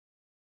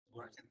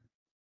Working.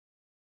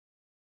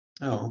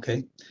 Oh,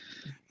 okay.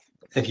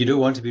 If you don't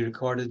want to be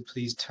recorded,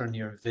 please turn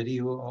your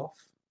video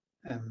off.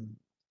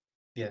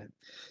 Yeah.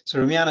 So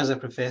Rumiana is a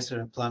professor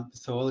in plant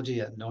pathology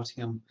at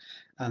Nottingham,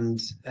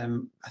 and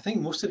I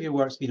think most of your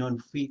work's been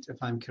on wheat, if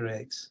I'm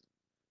correct.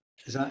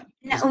 Is that?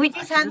 No, we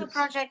just have a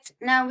project.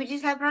 No, we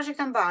just have a project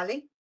on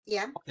barley.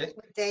 Yeah, okay.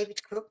 With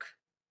David Cook.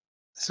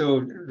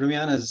 So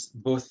Rumiana has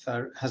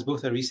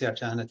both a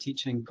research and a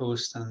teaching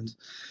post, and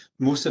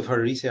most of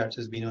her research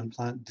has been on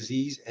plant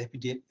disease,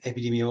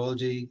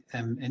 epidemiology,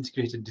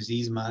 integrated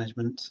disease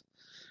management,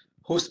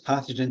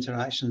 host-pathogen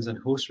interactions and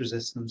host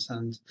resistance.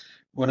 And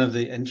one of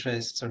the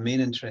interests, our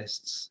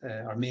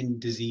main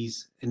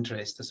disease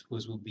interest, I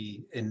suppose, will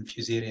be in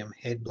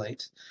Fusarium-aphid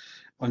blight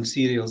on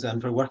cereals.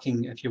 And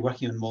if you're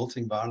working on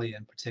malting barley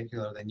in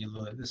particular, then you'll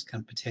know that this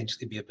can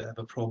potentially be a bit of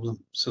a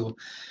problem. So,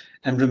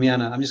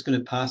 Rumiana, I'm just going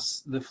to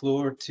pass the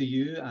floor to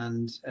you,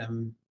 and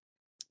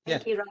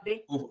Thank you,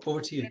 Robbie.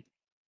 Over to you.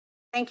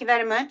 Thank you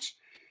very much.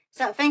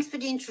 So thanks for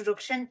the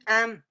introduction.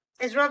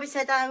 As Robbie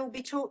said, I will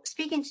be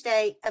speaking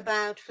today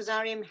about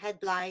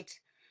Fusarium-aphid blight,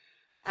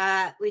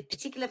 with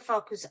particular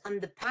focus on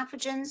the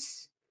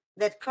pathogens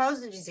that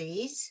cause the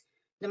disease,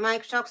 the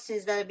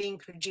mycotoxins that are being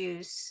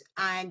produced,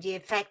 and the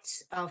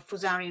effects of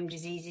Fusarium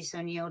diseases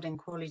on yield and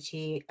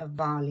quality of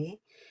barley.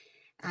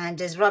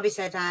 And as Robbie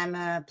said, I'm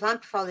a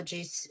plant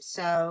pathologist,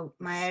 so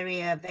my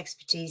area of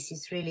expertise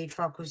is really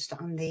focused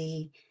on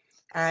the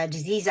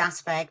disease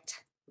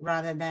aspect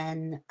rather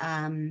than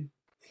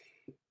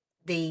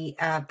the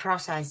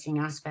processing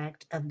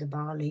aspect of the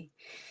barley.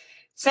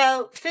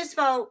 So first of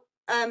all,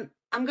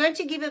 I'm going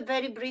to give a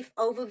very brief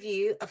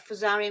overview of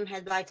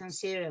Fusarium-aphid blight on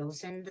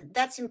cereals, and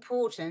that's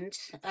important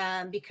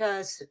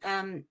because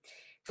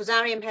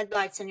Fusarium-aphid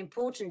blight is an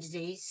important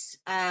disease.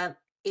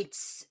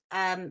 It's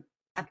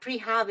a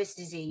pre-harvest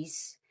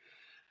disease,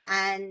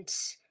 and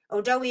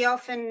although we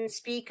often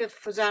speak of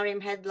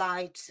Fusarium-aphid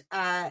blight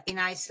in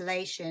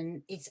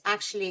isolation, it's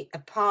actually a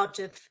part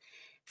of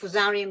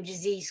Fusarium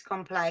disease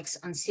complex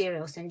on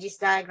cereals. And this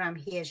diagram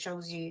here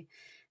shows you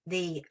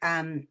the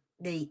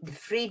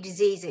three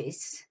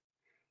diseases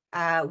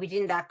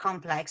within that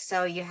complex.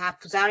 So you have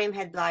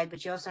Fusarium-aphid blight,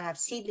 but you also have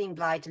seedling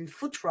blight and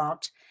foot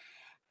rot.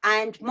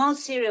 And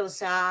most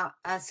cereals are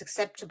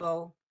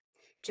susceptible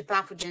to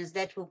pathogens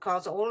that will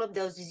cause all of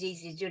those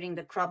diseases during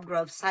the crop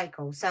growth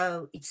cycle.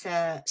 So it's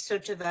a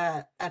sort of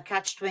a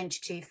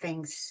catch-22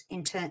 things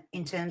in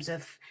terms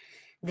of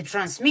the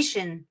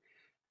transmission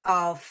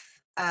of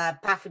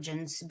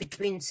pathogens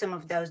between some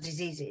of those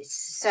diseases.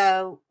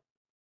 So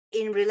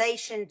in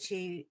relation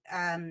to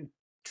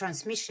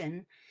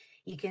transmission,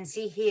 you can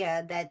see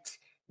here that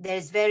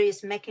there's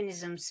various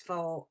mechanisms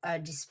for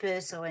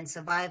dispersal and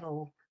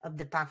survival of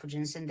the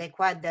pathogens, and they're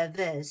quite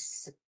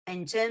diverse.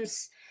 In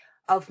terms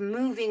of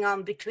moving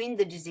on between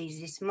the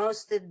diseases,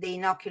 most of the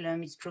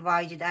inoculum is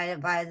provided either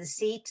via the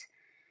seed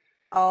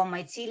or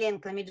mycelium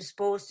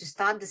chlamydospores to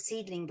start the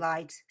seedling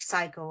blight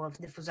cycle of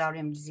the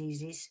Fusarium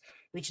diseases,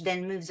 which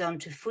then moves on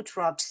to foot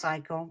rot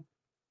cycle,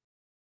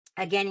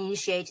 again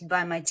initiated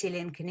by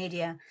mycelium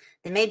canidia.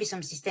 There may be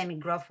some systemic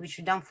growth, which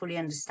we don't fully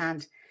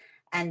understand,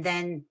 and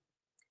then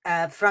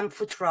from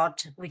foot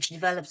rot, which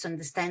develops on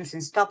the stems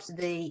and stops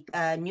the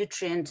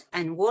nutrient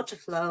and water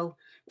flow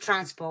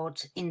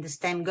transport in the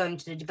stem going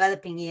to the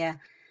developing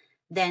ear.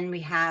 Then we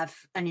have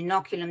an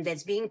inoculum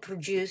that's being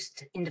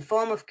produced in the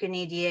form of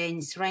canidia and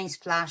it's rain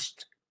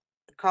splashed,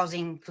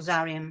 causing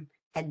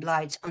Fusarium-aphid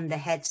blight on the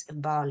heads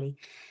of barley.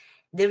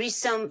 There is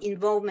some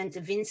involvement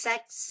of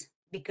insects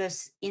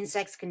because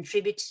insects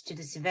contribute to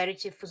the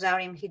severity of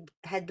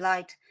Fusarium-aphid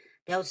blight.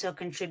 They also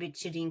contribute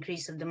to the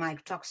increase of the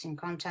mycotoxin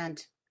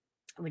content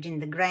within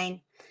the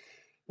grain.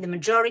 The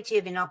majority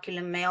of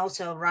inoculum may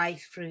also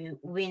arrive through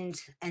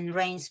wind and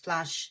rain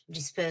splash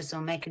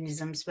dispersal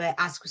mechanisms where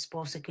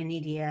Ascospores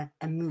canidia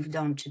are moved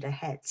on to the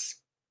heads.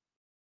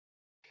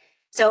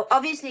 So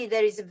obviously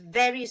there is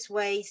various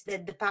ways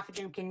that the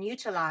pathogen can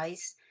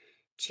utilize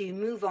to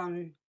move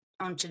on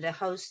onto the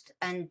host,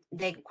 and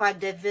they're quite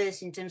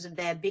diverse in terms of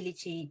their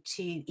ability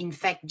to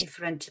infect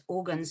different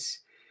organs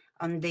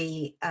on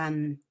the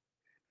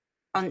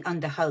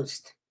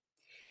host.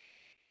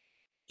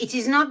 It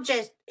is not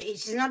just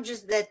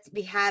that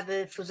we have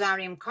a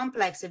Fusarium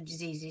complex of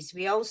diseases.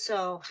 We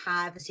also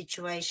have a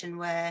situation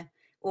where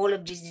all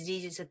of these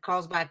diseases are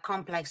caused by a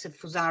complex of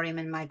Fusarium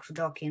and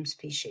Microdochium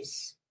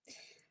species.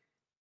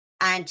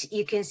 And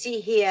you can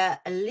see here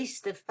a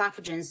list of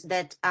pathogens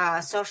that are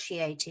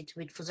associated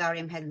with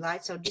Fusarium-aphid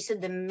blight. So these are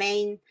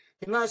the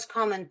most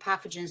common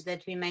pathogens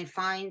that we may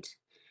find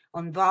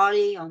on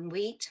barley, on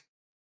wheat.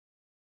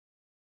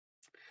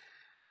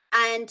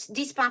 And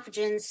these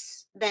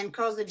pathogens then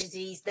cause the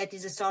disease that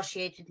is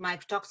associated with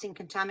mycotoxin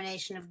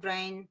contamination of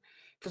grain.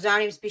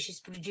 Fusarium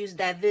species produce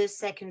diverse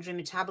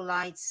secondary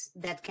metabolites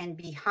that can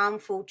be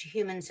harmful to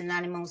humans and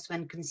animals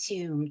when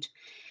consumed.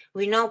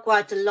 We know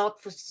quite a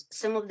lot for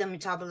some of the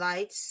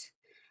metabolites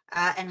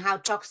and how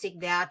toxic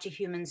they are to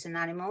humans and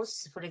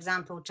animals. For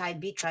example, type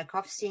B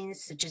trichophysins,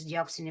 such as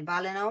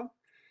deoxynivalenol,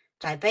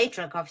 type A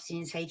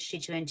trichophysins,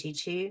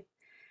 HT22,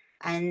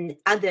 and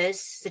others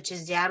such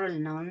as the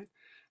Aralanon.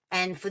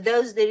 And for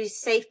those, there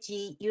is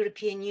safety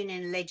European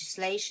Union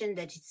legislation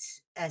that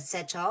is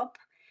set up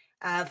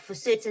for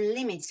certain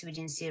limits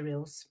within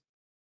cereals.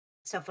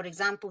 So, for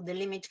example, the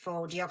limit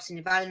for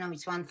deoxynivalenol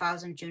is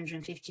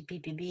 1,250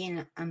 ppb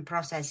in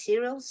unprocessed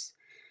cereals.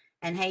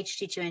 And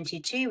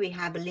HT22, we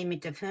have a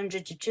limit of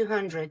 100 to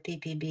 200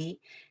 ppb,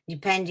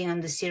 depending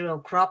on the cereal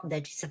crop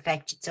that is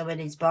affected. So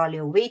whether it's barley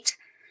or wheat,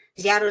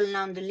 the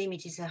Aralanon, the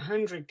limit is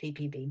 100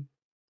 ppb.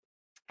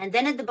 And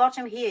then at the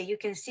bottom here, you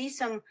can see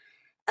some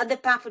other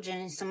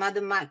pathogens, some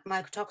other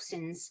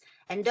mycotoxins,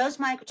 and those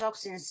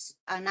mycotoxins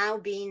are now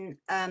being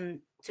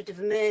sort of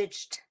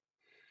merged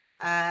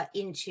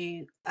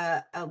into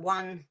a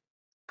one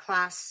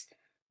class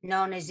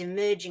known as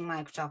emerging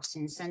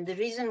mycotoxins. And the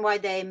reason why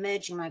they're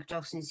emerging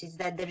mycotoxins is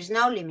that there is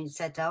no limit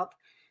set up,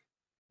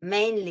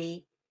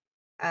 mainly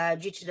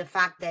due to the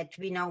fact that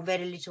we know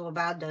very little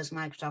about those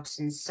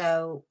mycotoxins.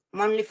 So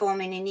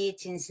moniliformin,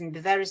 ineotins, and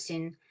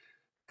bevaricin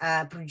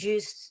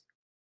produced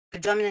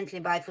predominantly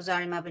by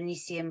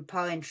Fusarium-aphid,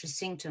 PO, and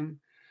Tricinctum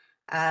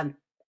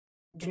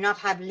do not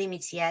have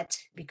limits yet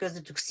because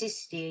the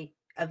toxicity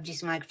of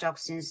these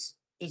mycotoxins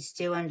is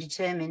still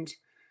undetermined,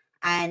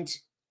 and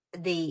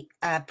the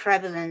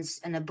prevalence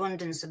and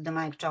abundance of the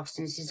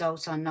mycotoxins is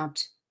also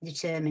not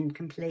determined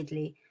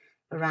completely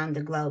around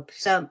the globe.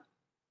 So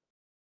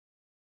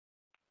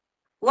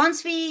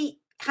once we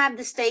have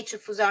the stage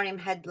of Fusarium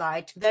head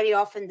blight, very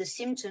often the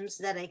symptoms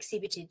that are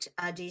exhibited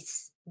are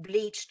these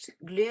bleached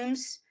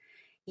glumes.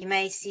 You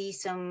may see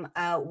some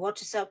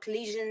water cell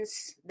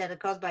lesions that are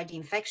caused by the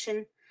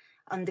infection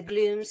on the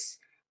glumes.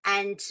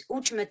 And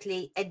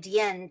ultimately, at the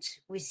end,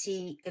 we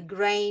see a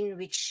grain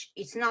which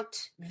is not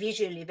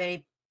visually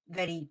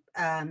very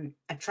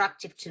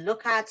attractive to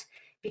look at,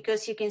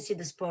 because you can see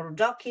the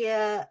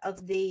sporodocia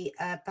of the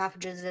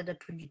pathogens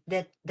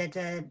that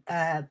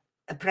are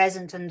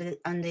present on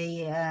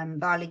the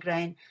barley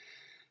grain,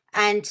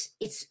 and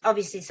it's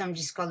obviously some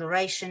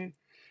discoloration.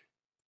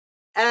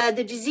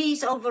 The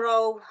disease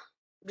overall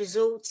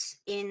results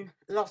in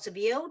loss of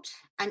yield,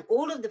 and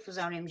all of the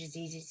Fusarium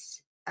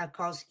diseases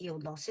cause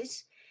yield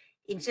losses.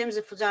 In terms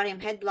of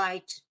Fusarium head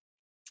blight,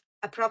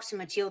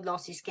 approximate yield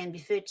losses can be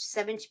 30 to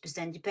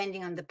 70%,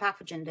 depending on the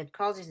pathogen that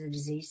causes the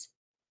disease.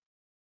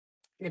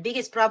 The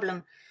biggest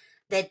problem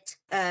that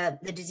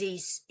the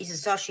disease is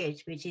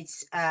associated with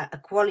is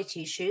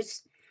quality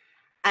issues.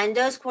 And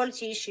those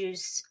quality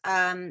issues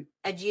are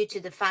due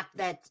to the fact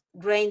that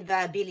grain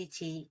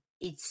viability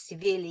is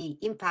severely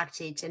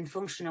impacted and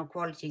functional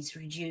quality is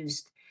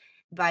reduced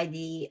by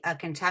the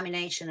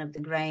contamination of the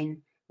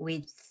grain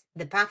with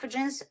the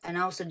pathogens and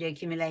also the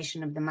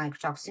accumulation of the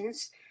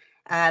mycotoxins.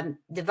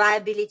 The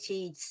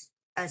viability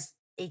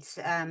it's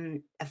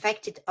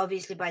affected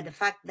obviously by the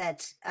fact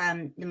that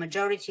the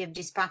majority of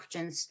these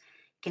pathogens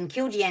can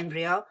kill the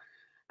embryo,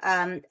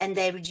 and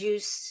they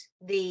reduce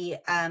the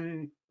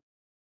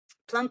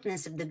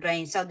plumpness of the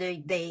grain, so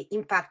they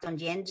impact on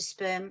the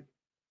endosperm,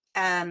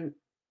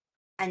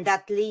 and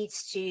that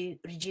leads to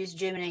reduced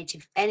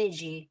germinative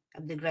energy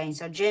of the grain,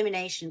 so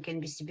germination can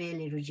be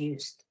severely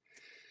reduced.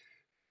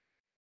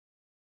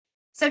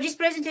 So this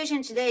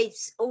presentation today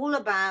is all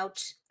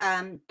about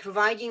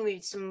providing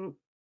with some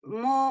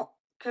more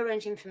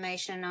current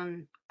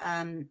information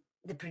on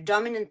the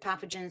predominant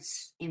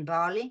pathogens in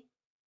barley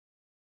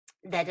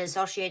that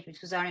associate with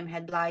Fusarium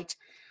head blight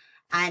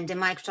and the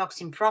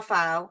mycotoxin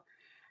profile,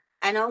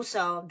 and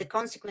also the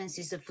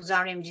consequences of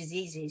Fusarium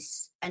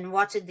diseases and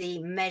what are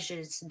the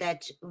measures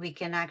that we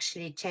can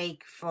actually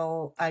take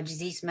for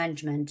disease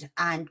management.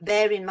 And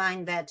bear in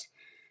mind that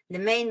the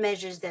main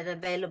measures that are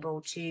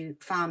available to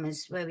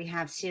farmers where we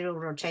have cereal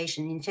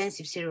rotation,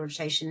 intensive cereal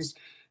rotations,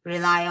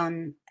 rely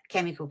on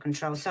chemical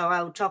control. So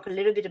I'll talk a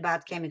little bit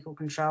about chemical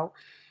control,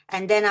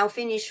 and then I'll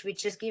finish with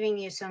just giving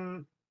you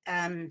some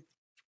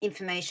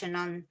information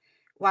on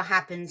what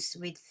happens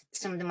with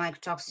some of the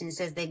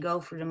mycotoxins as they go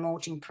through the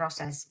malting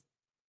process.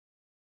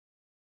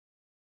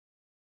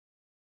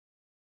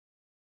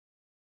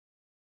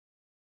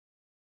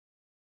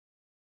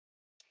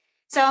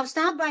 So I'll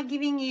start by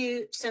giving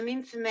you some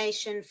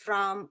information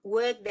from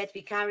work that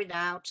we carried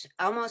out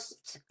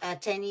almost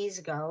 10 years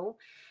ago.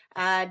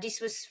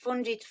 This was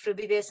funded through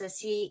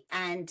BBSRC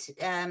and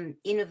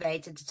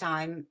Innovate at the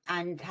time,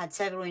 and had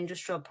several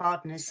industrial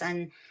partners.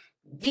 And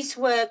this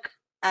work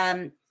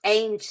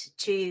aimed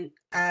to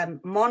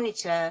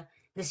monitor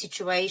the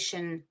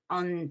situation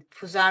on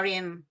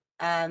Fusarium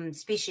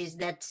species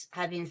that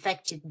have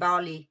infected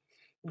barley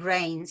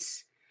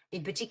grains,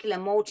 in particular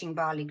malting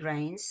barley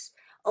grains,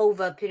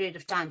 over a period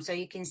of time. So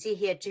you can see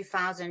here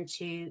 2000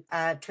 to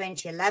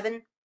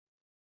 2011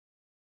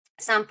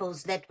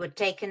 samples that were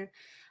taken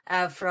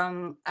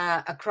from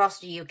across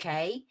the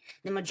UK.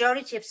 The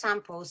majority of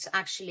samples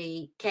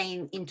actually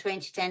came in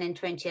 2010 and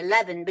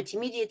 2011, but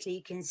immediately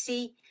you can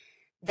see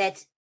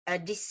that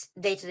this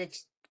data that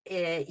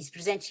is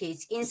presented here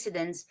is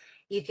incidence.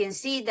 You can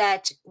see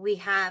that we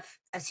have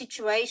a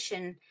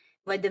situation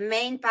where the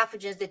main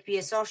pathogens that we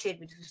associate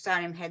with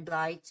Fusarium head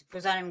blight,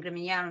 Fusarium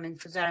graminearum and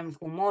Fusarium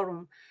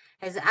fulmorum,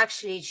 has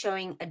actually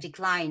showing a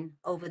decline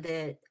over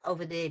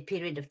the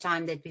period of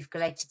time that we've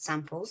collected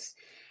samples.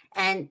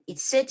 And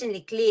it's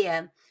certainly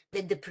clear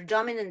that the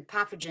predominant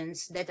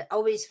pathogens that are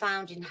always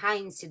found in high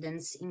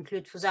incidence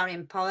include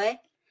Fusarium poe,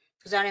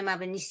 Fusarium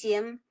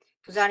avenicium,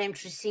 Fusarium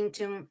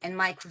tricinctum, and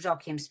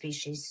Microjochium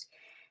species.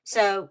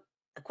 So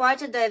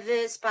quite a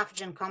diverse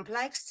pathogen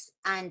complex,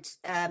 and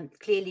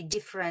clearly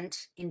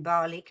different in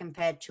barley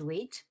compared to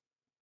wheat.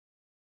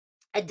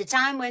 At the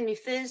time when we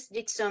first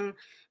did some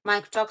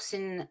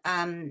mycotoxin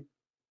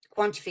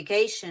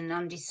quantification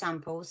on these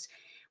samples,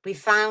 we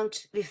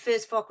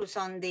first focused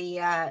on the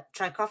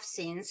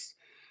trichophysins,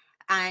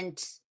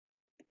 and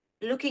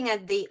looking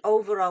at the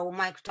overall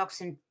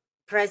mycotoxin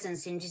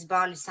presence in these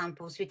barley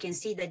samples, we can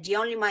see that the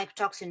only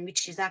mycotoxin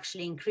which is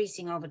actually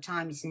increasing over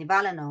time is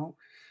nivalenol,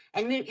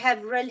 and we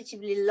have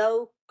relatively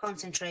low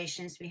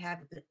concentrations. We have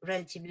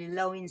relatively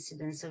low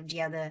incidence of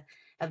the other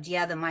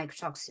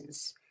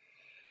mycotoxins.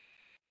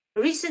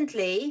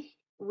 Recently,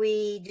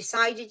 we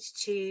decided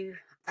to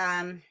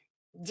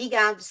dig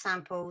out the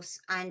samples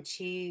and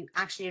to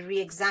actually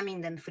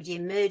re-examine them for the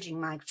emerging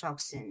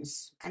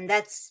mycotoxins. And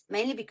that's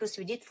mainly because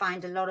we did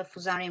find a lot of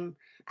Fusarium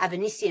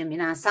avenicium in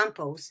our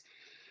samples.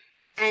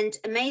 And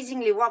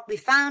amazingly, what we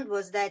found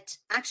was that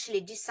actually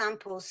these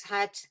samples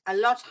had a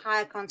lot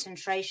higher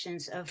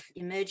concentrations of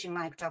emerging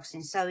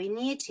mycotoxins. So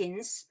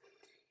inietins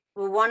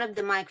were one of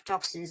the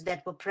mycotoxins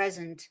that were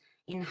present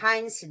in high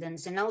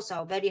incidence and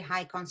also very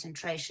high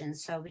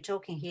concentrations. So we're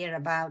talking here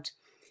about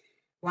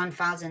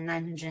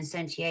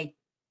 1,978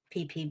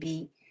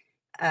 ppb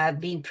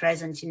being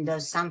present in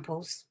those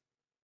samples,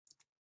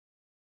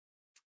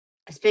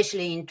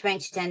 especially in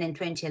 2010 and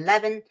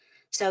 2011.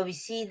 So we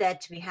see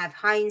that we have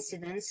high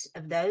incidence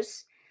of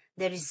those.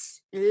 There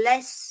is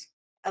less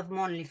of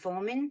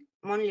moniliformin.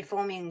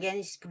 Moniliformin, again,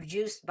 is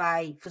produced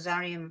by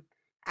Fusarium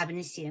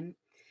avenicium.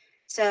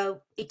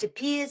 So it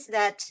appears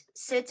that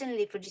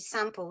certainly for these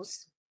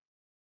samples,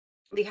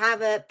 we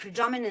have a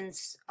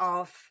predominance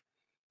of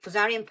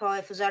Fusarium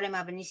poe, Fusarium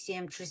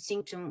avenicium,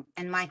 tricinctum,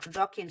 and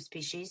Microjochium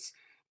species.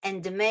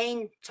 And the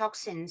main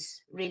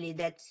toxins really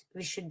that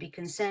we should be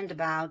concerned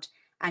about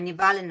are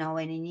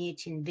nivalenol and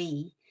inietin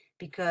B,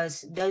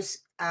 because those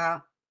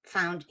are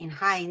found in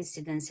high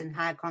incidence and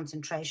high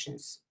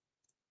concentrations.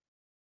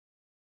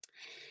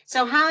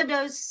 So how are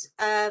those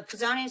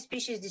Fusarium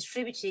species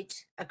distributed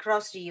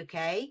across the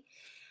UK?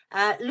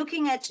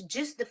 Looking at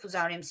just the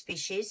Fusarium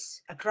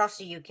species across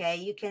the UK,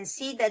 you can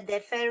see that they're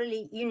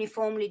fairly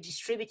uniformly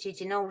distributed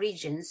in all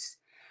regions.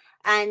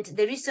 And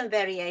there is some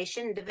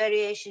variation. The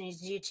variation is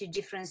due to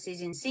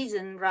differences in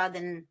season rather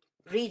than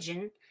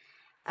region.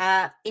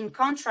 In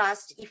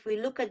contrast, if we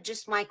look at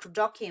just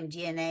Microjochium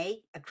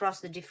DNA across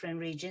the different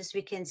regions,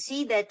 we can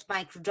see that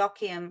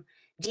Microjochium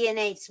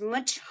DNA is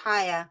much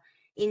higher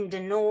in the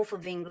north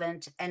of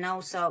England and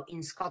also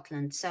in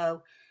Scotland.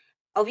 So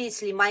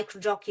obviously,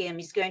 Microjochium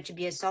is going to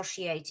be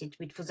associated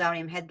with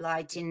Fusarium head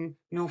blight in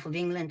north of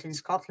England and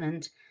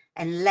Scotland,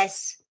 and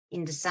less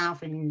in the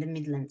south and in the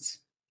Midlands.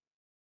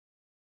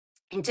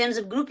 In terms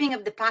of grouping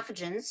of the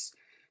pathogens,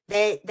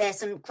 there are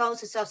some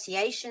close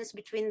associations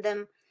between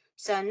them.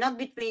 So not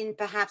between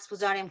perhaps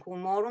Fusarium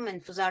culmorum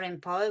and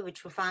Fusarium poe,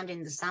 which were found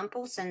in the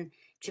samples. And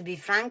to be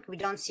frank, we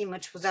don't see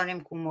much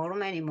Fusarium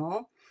culmorum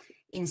anymore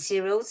in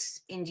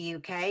cereals in the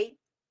UK.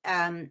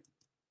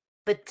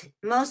 But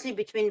mostly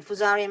between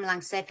Fusarium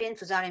langseffi and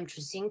Fusarium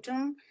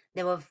tricinctum,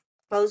 there were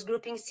close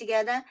groupings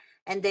together.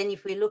 And then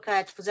if we look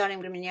at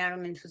Fusarium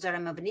graminearum and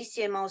Fusarium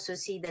avenicium, also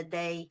see that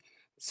they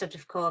sort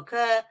of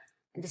co-occur.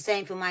 And the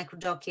same for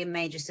Microjochium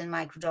majus and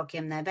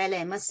Microjochium nivelle.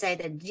 I must say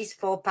that these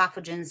four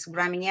pathogens,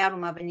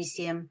 Graminearum,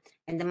 avenicium,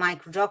 and the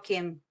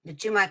Microjochium, the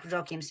two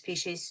Microjochium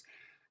species,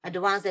 are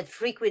the ones that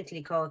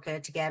frequently co-occur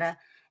together.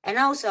 And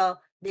also,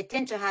 they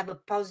tend to have a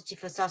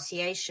positive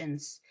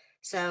associations.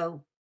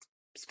 So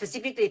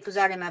specifically,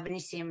 Fusarium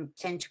avenicium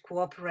tend to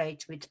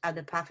cooperate with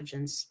other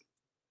pathogens.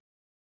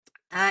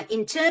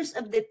 In terms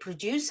of the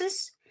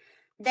producers,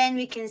 then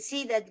we can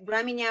see that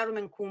Graminearum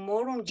and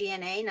culmorum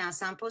DNA in our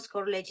samples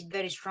correlated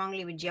very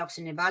strongly with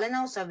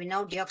deoxynivalenol. So we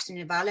know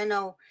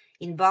deoxynivalenol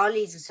in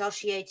barley is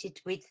associated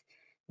with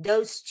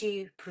those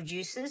two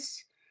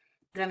producers,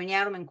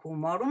 Graminearum and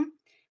culmorum.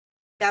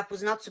 That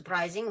was not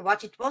surprising.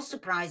 What it was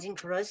surprising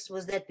for us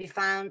was that we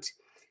found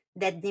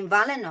that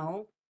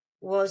nivalenol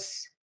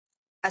was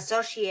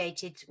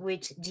associated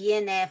with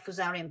DNA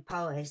Fusarium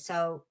poe.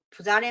 So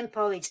Fusarium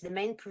poe is the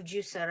main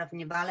producer of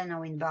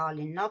nivalenol in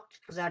barley, not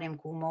Fusarium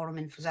culmorum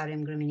and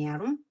Fusarium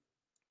graminearum.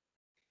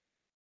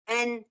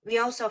 And we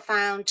also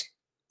found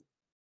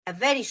a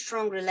very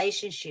strong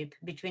relationship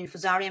between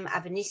Fusarium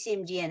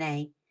avenicium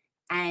DNA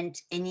and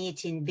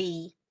inietin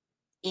B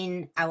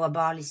in our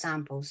barley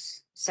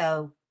samples.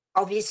 So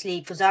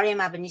obviously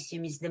Fusarium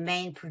avenicium is the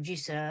main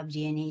producer of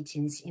the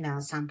inietins in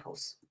our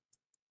samples.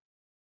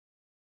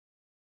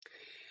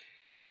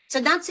 So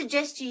that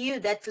suggests to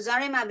you that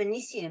Fusarium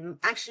avenicium,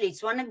 actually,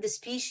 it's one of the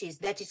species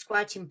that is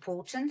quite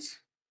important.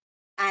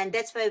 And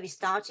that's where we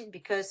started,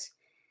 because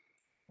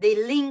the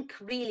link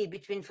really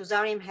between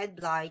Fusarium head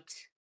blight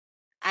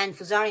and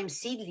Fusarium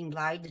seedling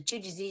blight, the two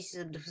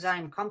diseases of the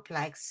Fusarium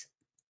complex,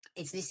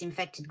 it's this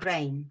infected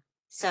grain.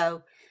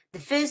 So the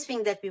first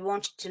thing that we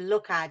wanted to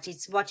look at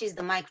is what is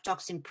the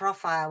mycotoxin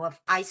profile of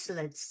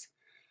isolates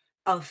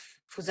of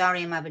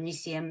Fusarium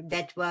avicennium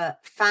that were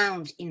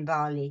found in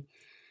barley.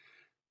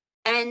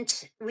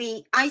 And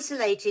we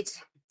isolated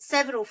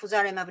several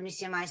Fusarium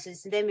avicennium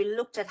isolates, and then we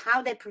looked at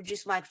how they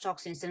produce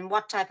mycotoxins and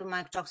what type of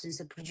mycotoxins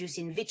are produced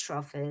in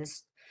vitro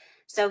first.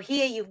 So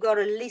here you've got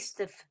a list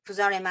of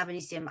Fusarium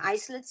avicennium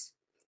isolates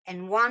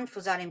and one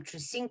Fusarium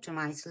tricinctum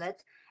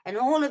isolate, and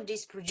all of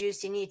these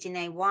produce inertin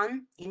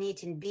A1,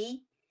 inertin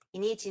B,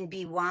 inertin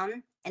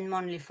B1, and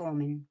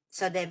moniliformin.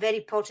 So they're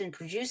very potent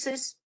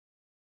producers.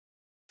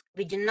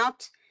 We do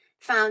not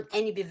found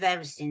any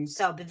bivericin.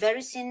 So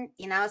bivericin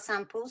in our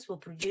samples were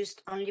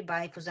produced only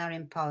by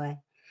Fusarium poa.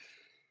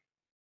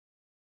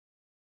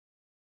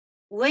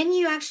 When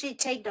you actually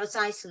take those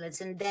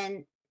isolates and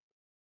then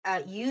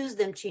use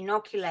them to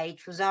inoculate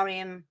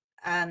Fusarium,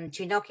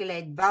 to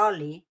inoculate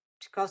barley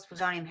to cause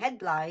Fusarium head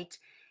blight,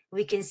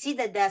 we can see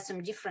that there are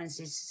some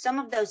differences. Some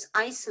of those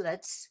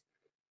isolates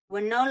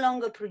were no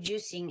longer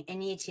producing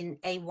inertin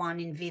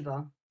A1 in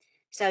vivo.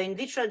 So in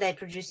vitro they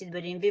produce it,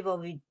 but in vivo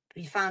we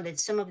found that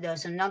some of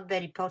those are not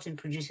very potent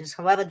producers.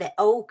 However, they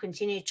all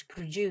continue to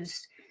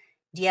produce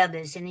the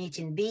others,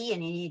 inertin B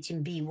and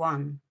inertin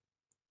B1.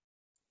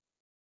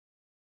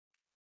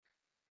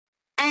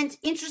 And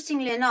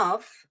interestingly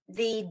enough,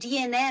 the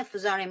DNA of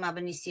Fusarium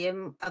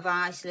avicennium of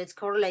our isolates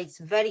correlates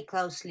very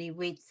closely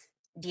with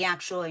the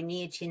actual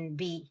inertin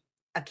B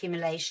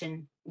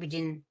accumulation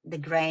within the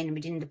grain,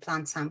 within the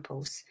plant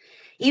samples,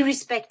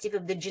 irrespective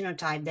of the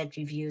genotype that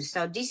we've used.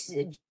 So these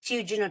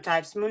two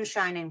genotypes,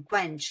 moonshine and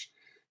quench,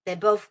 they're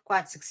both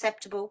quite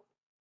susceptible,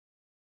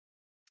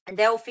 and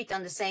they all fit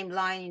on the same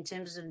line in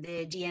terms of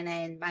the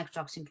DNA and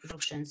mycotoxin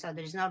production. So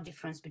there is no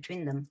difference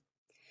between them.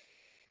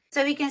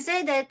 So we can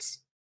say that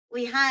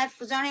we have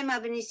Fusarium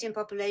avicennium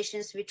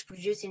populations which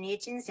produce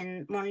inertins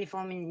and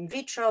moniliformin in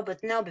vitro,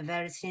 but no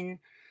bivericin.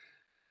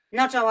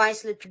 Not all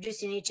isolate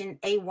produce inertin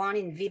A1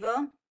 in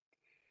vivo,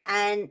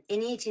 and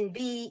inertin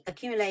B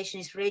accumulation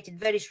is related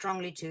very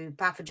strongly to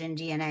pathogen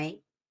DNA.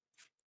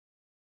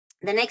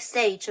 The next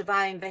stage of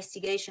our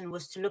investigation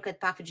was to look at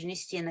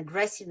pathogenicity and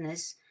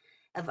aggressiveness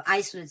of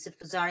isolates of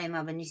Fusarium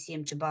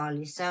avicennium to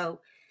barley.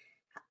 So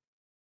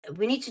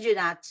we need to do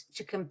that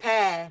to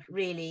compare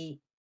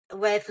really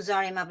where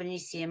Fusarium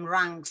avicennium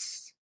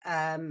ranks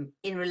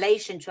in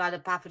relation to other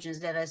pathogens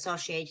that are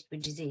associated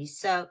with disease.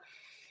 So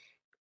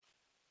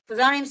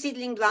Fusarium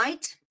seedling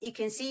blight, you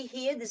can see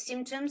here the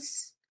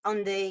symptoms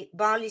on the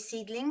barley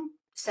seedling.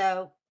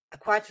 So a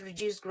quite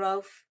reduced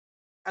growth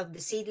of the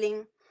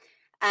seedling.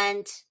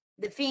 And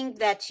the thing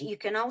that you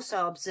can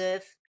also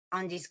observe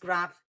on this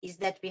graph is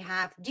that we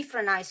have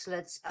different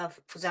isolates of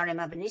Fusarium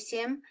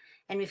avicennium,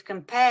 and we've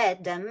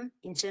compared them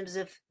in terms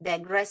of the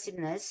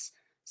aggressiveness.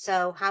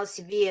 So how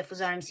severe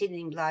Fusarium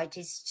seedling blight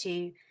is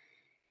to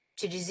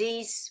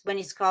disease when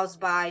it's caused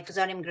by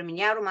Fusarium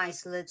graminearum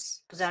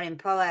isolates, Fusarium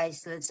poa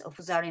isolates, or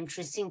Fusarium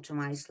tricinctum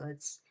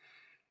isolates.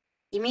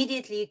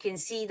 Immediately you can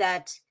see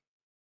that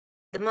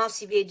the most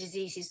severe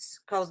disease is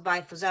caused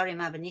by Fusarium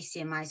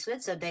avicennium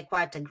isolates, so they're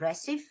quite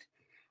aggressive,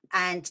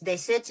 and they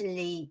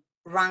certainly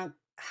rank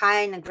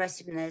high in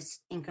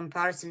aggressiveness in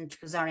comparison to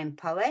Fusarium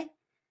poa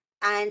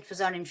and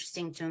Fusarium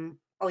tricinctum,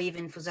 or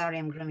even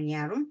Fusarium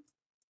graminearum.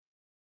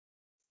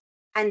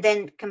 And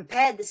then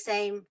compare the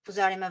same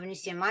Fusarium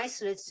avicennium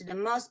isolates to the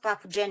most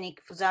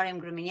pathogenic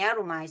Fusarium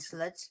graminearum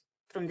isolates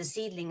from the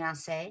seedling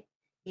assay.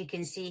 You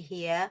can see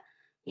here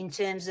in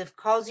terms of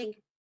causing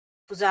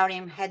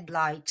Fusarium head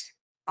blight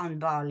on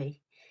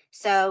barley.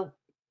 So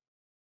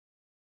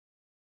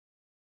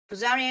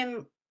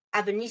Fusarium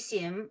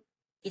avicennium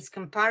is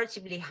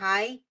comparatively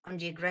high on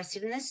the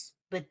aggressiveness,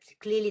 but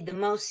clearly the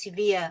most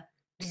severe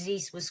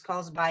disease was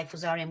caused by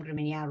Fusarium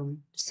graminearum.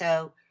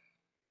 So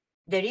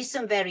there is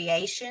some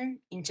variation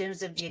in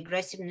terms of the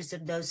aggressiveness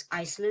of those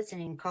isolates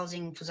and in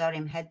causing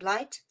Fusarium head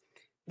blight.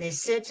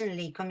 There's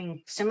certainly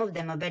some of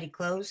them are very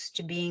close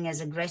to being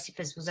as aggressive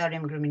as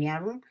Fusarium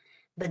graminearum,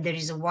 but there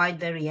is a wide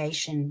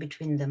variation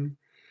between them.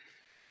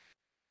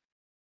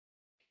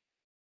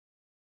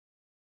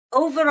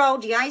 Overall,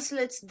 the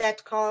isolates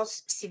that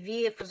cause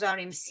severe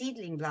Fusarium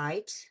seedling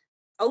blight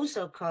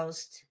also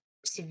caused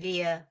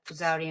severe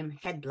Fusarium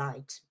head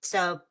blight.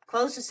 So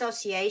close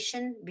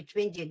association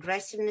between the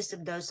aggressiveness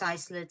of those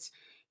isolates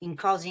in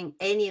causing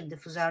any of the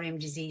Fusarium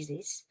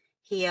diseases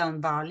here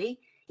on barley,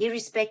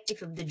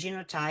 irrespective of the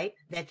genotype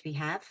that we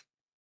have.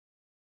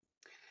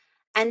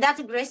 And that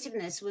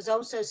aggressiveness was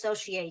also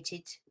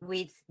associated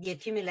with the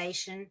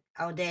accumulation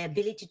or the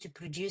ability to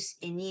produce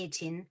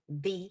inertin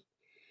B.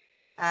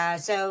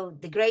 So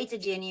the greater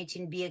the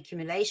inertin B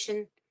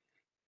accumulation,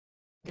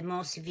 the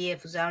more severe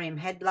Fusarium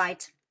head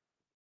blight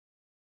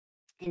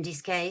in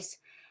this case.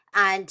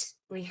 And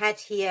we had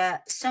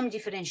here some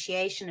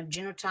differentiation of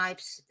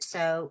genotypes.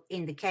 So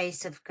in the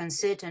case of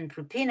Concerta and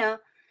Propina,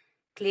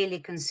 clearly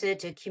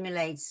Concerta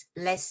accumulates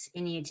less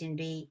inertin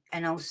B,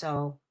 and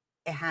also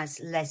it has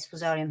less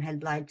Fusarium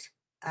head blight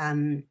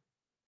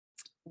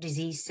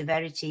disease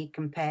severity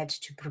compared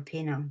to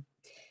propinone.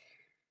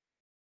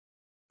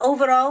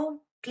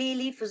 Overall,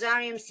 clearly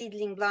Fusarium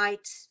seedling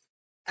blight,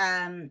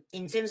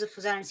 in terms of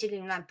Fusarium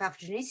seedling blight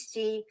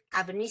pathogenicity,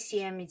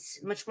 Avanicium is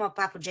much more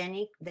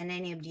pathogenic than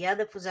any of the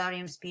other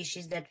Fusarium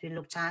species that we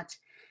looked at.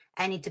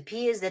 And it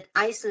appears that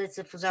isolates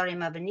of Fusarium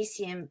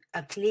avanicium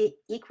are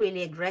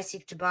equally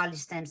aggressive to barley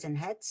stems and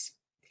heads.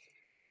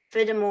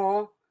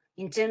 Furthermore,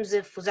 in terms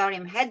of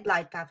Fusarium head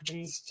blight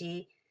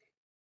pathogenicity,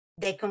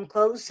 they come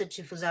closer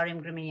to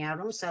Fusarium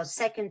graminearum, so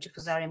second to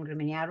Fusarium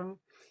graminearum.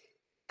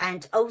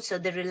 And also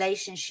the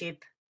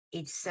relationship,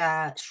 it's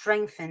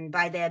strengthened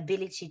by their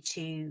ability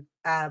to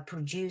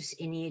produce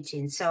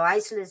inhibin. So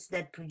isolates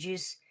that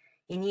produce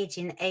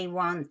inhibin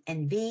A1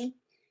 and B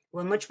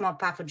were much more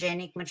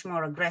pathogenic, much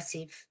more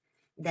aggressive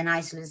than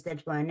isolates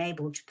that were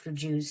unable to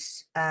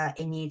produce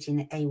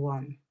inhibin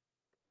A1.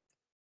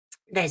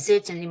 They're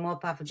certainly more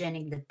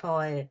pathogenic than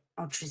POE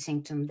or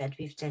trisynctum that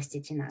we've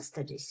tested in our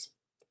studies.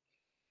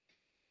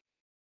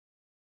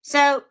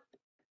 So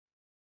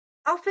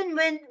often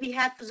when we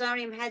have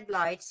Fusarium head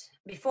blight,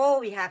 before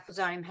we have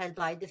Fusarium head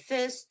blight, the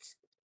first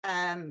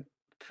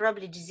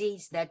probably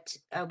disease that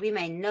we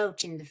may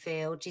note in the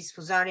field is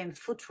Fusarium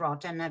foot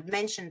rot, and I've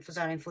mentioned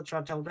Fusarium foot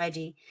rot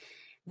already.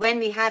 When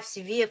we have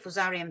severe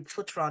Fusarium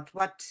foot rot,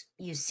 what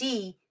you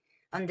see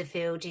on the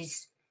field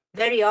is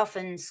very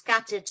often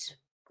scattered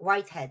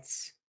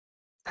whiteheads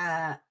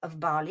of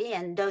barley,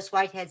 and those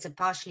whiteheads are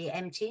partially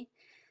empty.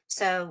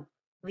 So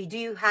we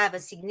do have a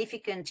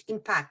significant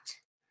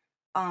impact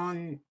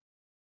on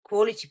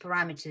quality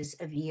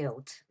parameters of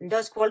yield. And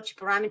those quality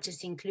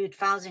parameters include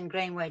 1,000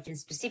 grain weight and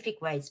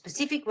specific weight.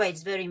 Specific weight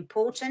is very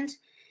important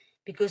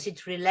because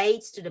it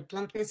relates to the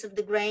plumpness of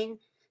the grain.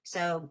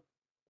 So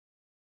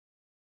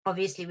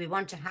obviously we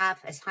want to have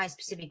as high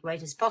specific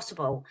weight as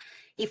possible.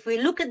 If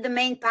we look at the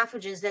main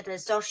pathogens that are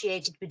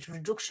associated with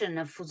reduction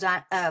of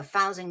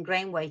 1,000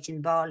 grain weight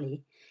in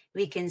barley,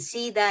 we can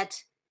see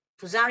that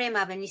Fusarium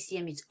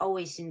avanicium is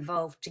always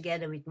involved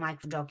together with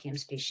Microdocium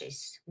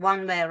species.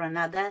 One way or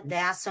another,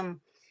 there are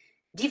some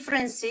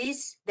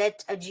differences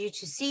that are due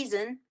to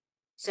season.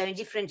 So in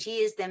different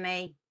years, they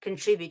may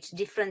contribute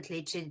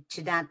differently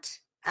to that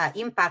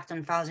impact on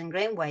 1,000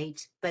 grain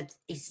weight, but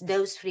it's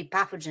those three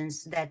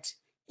pathogens that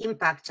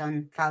impact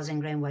on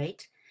 1,000 grain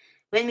weight.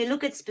 When we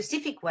look at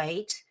specific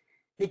weight,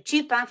 the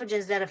two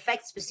pathogens that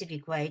affect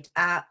specific weight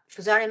are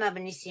Fusarium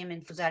avanicium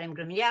and Fusarium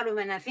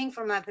graminearum. And I think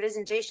from my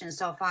presentation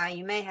so far,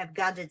 you may have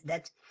gathered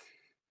that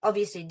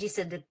obviously these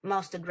are the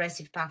most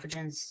aggressive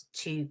pathogens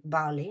to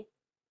barley.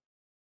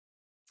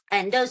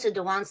 And those are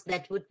the ones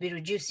that would be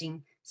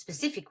reducing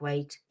specific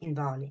weight in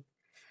barley,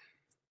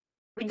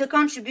 with the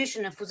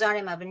contribution of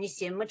Fusarium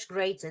avanicium much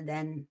greater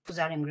than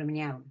Fusarium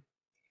graminearum.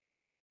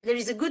 There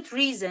is a good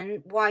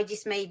reason why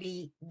this may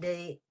be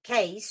the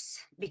case,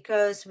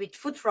 because with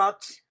foot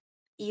rot,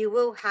 you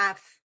will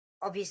have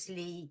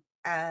obviously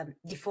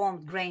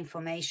deformed grain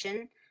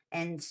formation,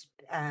 and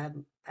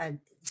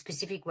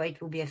specific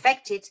weight will be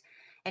affected.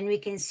 And we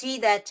can see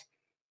that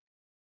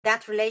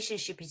that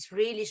relationship is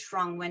really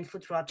strong when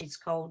foot rot is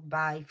caused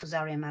by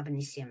Fusarium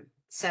avanicium.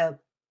 So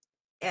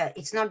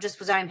it's not just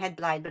Fusarium head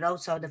blight, but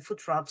also the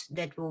foot rot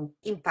that will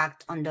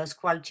impact on those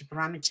quality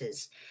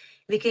parameters.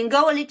 We can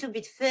go a little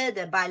bit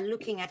further by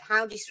looking at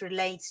how this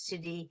relates to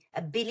the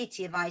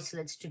ability of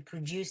isolates to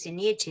produce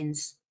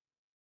inhibins.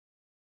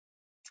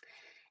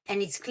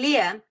 And it's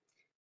clear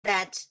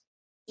that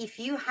if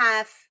you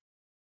have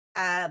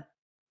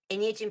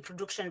inhibin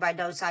production by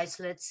those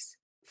isolates,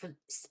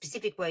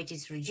 specific weight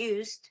is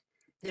reduced.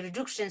 The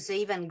reductions are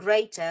even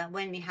greater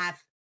when we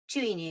have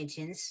two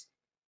inhibins,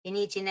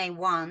 inhibin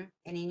A1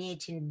 and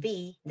inhibin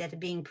B, that are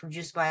being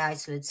produced by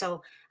isolates.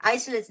 So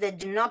isolates that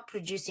do not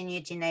produce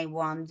inhibin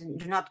A1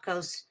 do not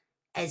cause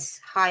as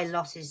high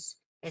losses,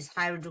 as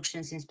high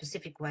reductions in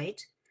specific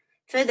weight.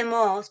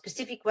 Furthermore,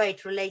 specific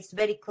weight relates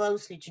very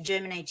closely to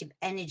germinative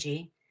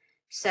energy.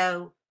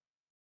 So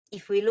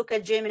if we look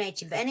at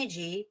germinative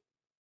energy,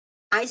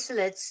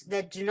 isolates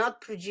that do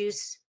not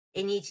produce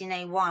inhibin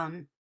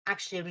A1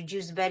 actually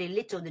reduce very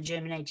little the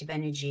germinative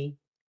energy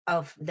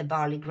of the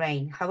barley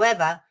grain.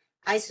 However,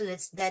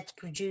 isolates that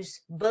produce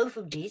both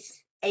of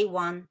these,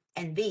 A1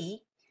 and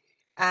B,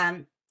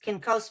 can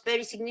cause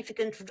very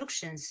significant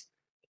reductions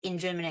in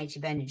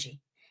germinative energy.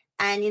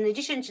 And in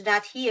addition to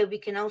that, here we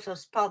can also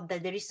spot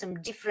that there is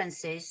some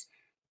differences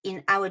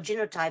in our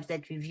genotypes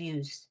that we've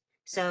used.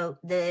 So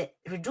the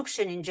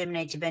reduction in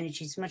germinative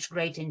energy is much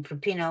greater in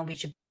propinone,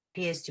 which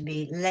appears to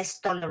be less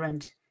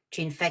tolerant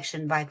to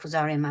infection by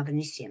Fusarium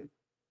avanicium.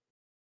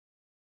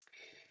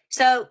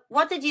 So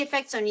what are the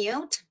effects on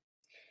yield?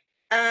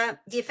 The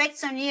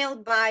effects on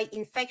yield by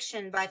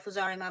infection by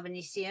Fusarium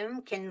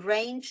avanicium can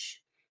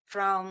range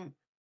from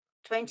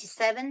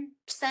 27%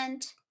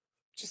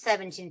 to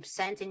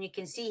 17%. And you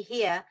can see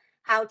here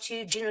how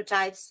two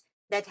genotypes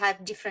that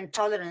have different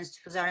tolerance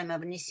to Fusarium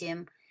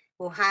avanicium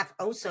will have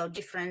also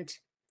different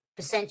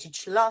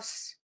percentage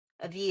loss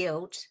of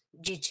yield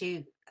due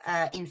to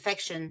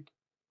infection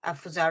of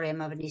Fusarium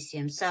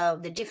avanicium. So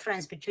the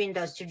difference between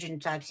those two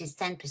genotypes is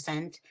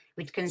 10%,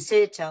 with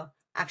Concerto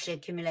actually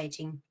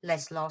accumulating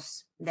less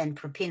loss than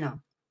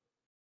propino.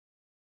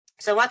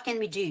 So what can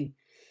we do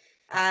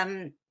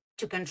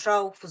to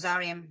control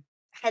Fusarium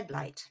head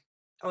blight,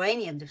 or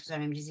any of the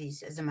Fusarium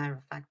disease, as a matter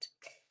of fact?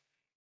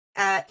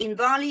 In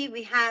barley,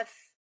 we have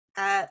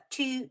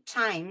 2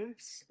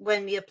 times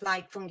when we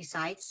apply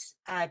fungicides,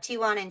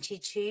 T1 and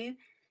T2,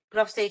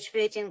 growth stage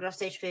 30 and growth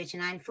stage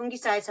 39.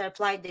 Fungicides are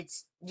applied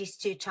these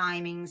 2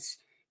 timings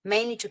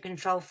mainly to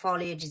control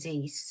foliar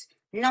disease,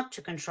 not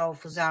to control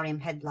Fusarium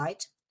head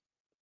blight.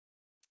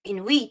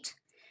 In wheat,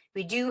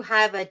 we do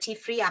have a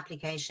T3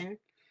 application,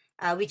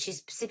 which is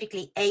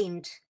specifically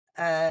aimed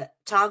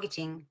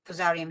targeting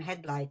Fusarium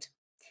head blight.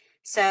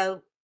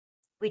 So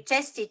we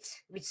tested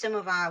with some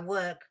of our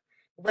work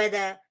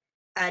whether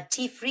a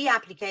T3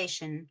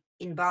 application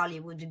in barley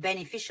would be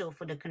beneficial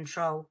for the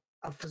control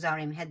of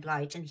Fusarium head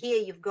blight. And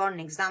here you've got an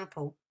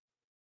example.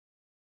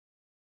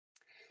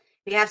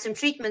 We have some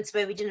treatments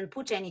where we didn't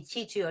put any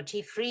T2 or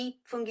T3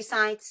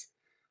 fungicides,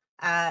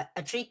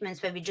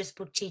 treatments where we just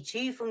put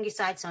T2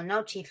 fungicides or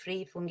no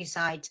T3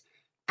 fungicide,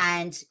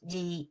 and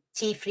the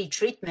T3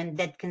 treatment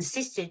that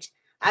consisted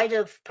either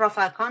of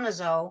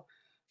prothioconazole,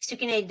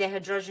 succinate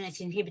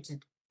dehydrogenase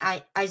inhibitor,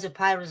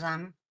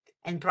 isopyrazam,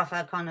 and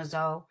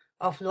prothioconazole,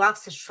 or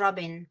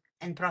fluoxystrobin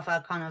and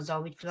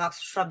prothioconazole, with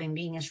fluoxystrobin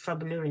being a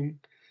strobilurin.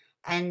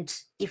 And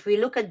if we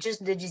look at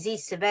just the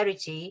disease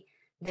severity,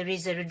 there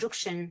is a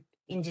reduction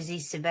in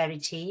disease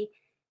severity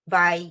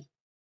by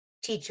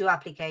T2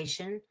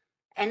 application,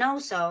 and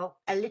also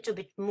a little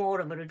bit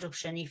more of a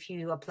reduction if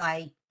you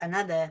apply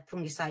another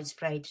fungicide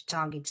spray to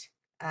target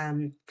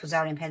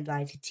Fusarium head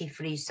blight at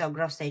T3, so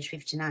growth stage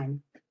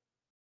 59.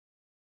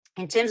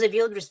 In terms of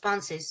yield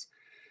responses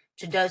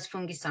to those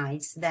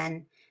fungicides,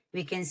 then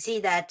we can see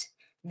that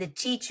the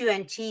T2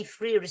 and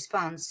T3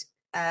 response,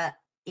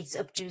 it's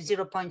up to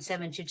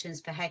 0.72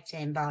 tons per hectare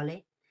in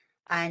barley,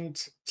 and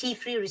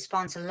T3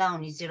 response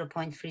alone is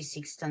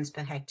 0.36 tons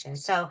per hectare.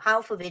 So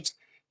half of it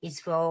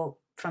is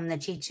from the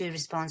T2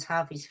 response,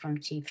 half is from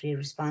T3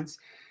 response.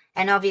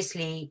 And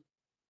obviously,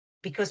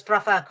 because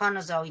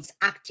prothioconazole is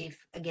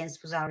active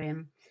against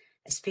Fusarium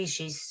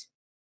species,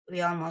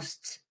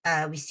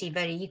 we see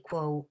very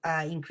equal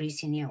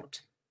increase in yield.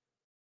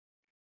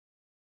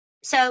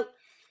 So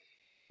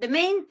the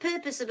main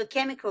purpose of a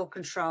chemical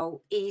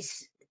control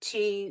is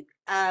to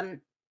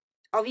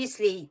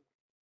obviously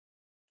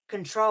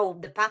control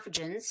the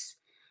pathogens.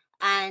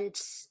 And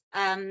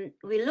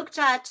we looked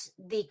at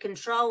the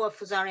control of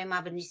Fusarium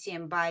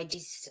avicennium by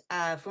these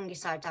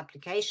fungicide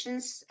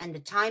applications and the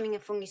timing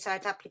of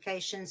fungicide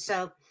applications.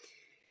 So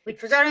with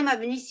Fusarium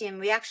avicennium,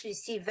 we actually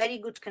see very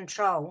good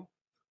control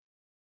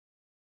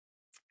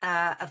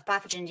of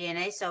pathogen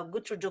DNA, so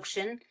good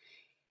reduction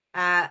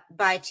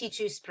by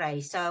T2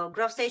 spray. So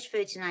growth stage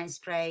 39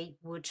 spray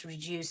would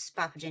reduce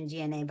pathogen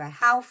DNA by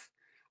half.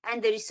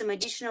 And there is some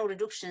additional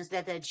reductions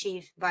that are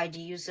achieved by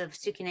the use of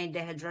succinate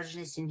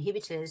dehydrogenase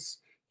inhibitors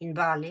in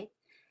barley,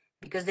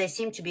 because they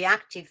seem to be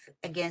active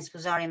against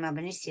Fusarium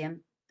avicennium.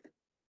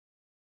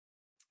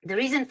 The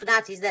reason for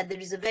that is that there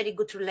is a very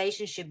good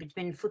relationship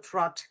between foot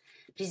rot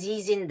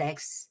disease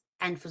index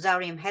and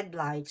Fusarium head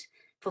blight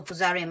for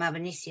Fusarium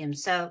avicennium.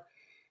 So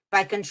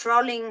by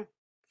controlling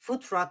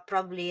foot rot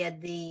probably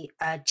at the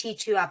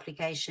T2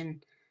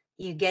 application,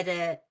 you get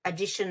an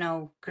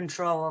additional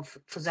control of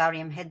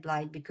Fusarium head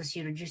blight because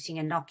you're reducing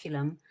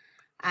inoculum.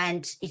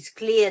 And it's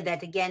clear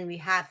that, again, we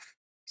have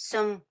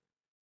some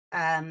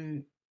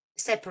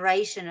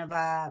separation of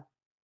our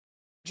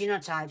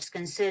genotypes,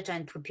 concerto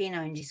and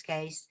propino in this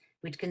case,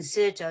 with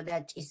concerto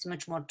that is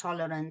much more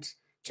tolerant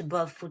to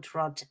both foot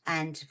rot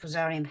and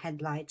Fusarium head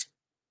blight.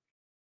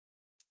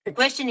 The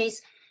question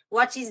is,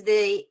 what is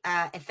the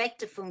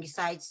effect of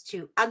fungicides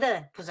to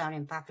other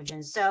Fusarium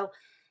pathogens? So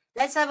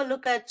let's have a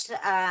look at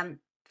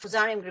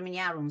Fusarium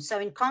graminearum. So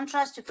in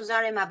contrast to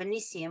Fusarium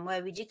avicennium,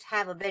 where we did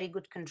have a very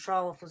good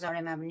control of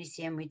Fusarium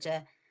avicennium with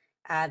a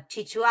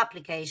T2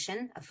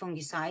 application of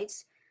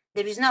fungicides,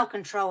 there is no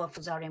control of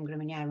Fusarium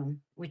graminearum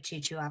with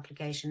T2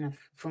 application of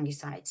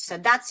fungicides. So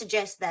that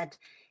suggests that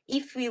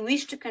if we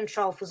wish to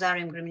control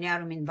Fusarium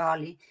graminearum in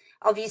barley,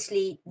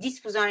 obviously this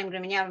Fusarium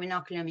graminearum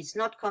inoculum is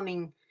not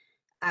coming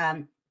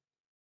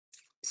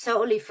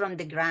solely from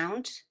the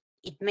ground.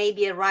 It may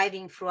be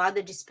arriving through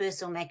other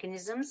dispersal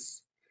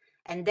mechanisms,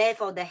 and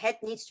therefore the head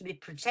needs to be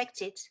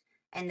protected,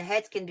 and the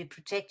head can be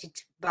protected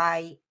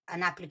by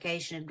an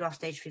application at growth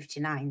stage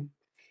 59.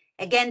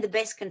 Again, the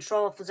best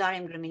control of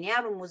Fusarium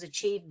graminearum was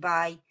achieved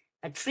by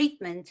a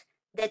treatment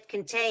that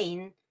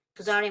contained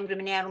Fusarium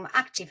graminearum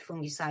active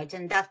fungicide,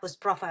 and that was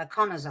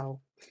prothioconazole.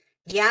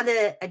 The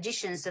other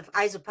additions of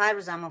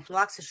isopyrazam or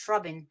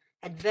fluoxystrobin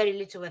had very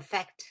little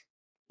effect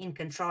in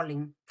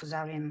controlling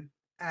Fusarium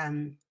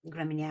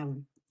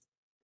graminearum.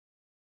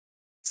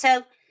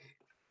 So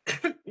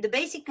the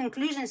basic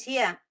conclusions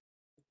here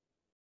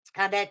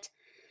are that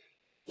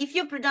if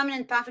your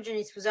predominant pathogen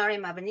is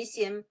Fusarium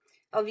avicennium,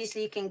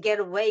 obviously you can get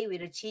away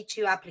with a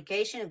T2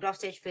 application at growth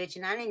stage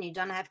 39, and you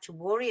don't have to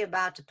worry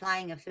about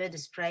applying a further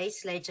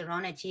sprays later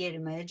on at year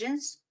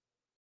emergence.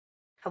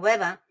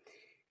 However,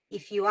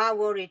 if you are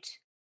worried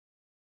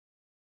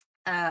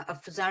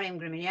of Fusarium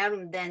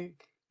graminearum, then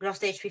growth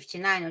stage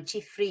 59 or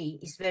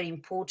T3 is very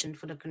important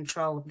for the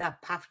control of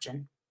that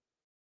pathogen.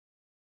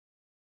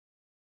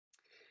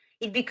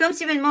 It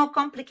becomes even more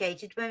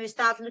complicated when we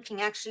start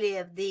looking actually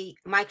at the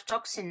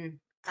mycotoxin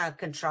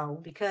control,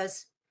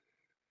 because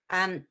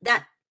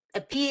that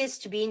appears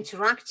to be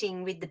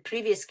interacting with the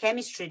previous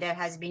chemistry that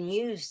has been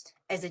used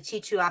as a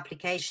T2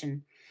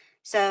 application.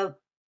 So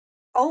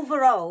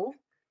overall,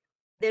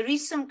 there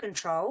is some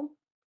control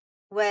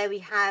where we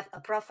have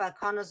a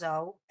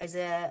proficonazole as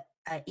a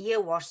ear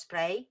wash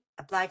spray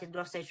applied at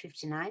growth stage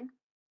 59,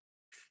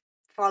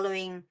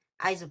 following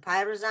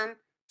isopyrazine.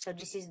 So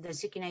this is the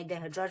succinate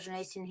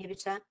dehydrogenase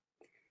inhibitor.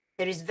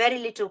 There is very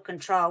little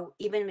control,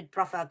 even with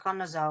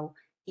proficonazole,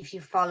 if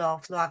you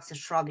follow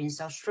fluoxystrobin.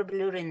 So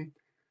strobilurin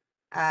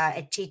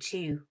at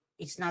T2,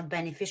 it's not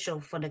beneficial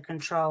for the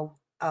control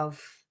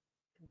of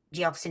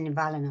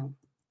deoxynivalenol.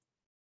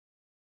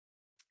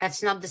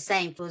 That's not the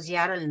same for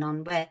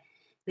zearalenone, where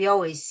we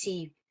always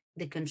see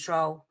the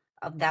control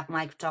of that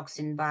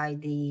mycotoxin by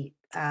the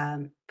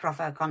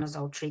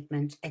proficonazole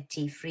treatment at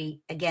T3.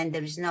 Again,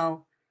 there is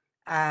no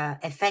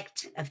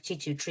effect of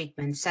T2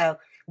 treatment. So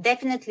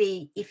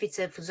definitely, if it's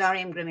a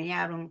Fusarium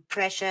graminearum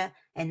pressure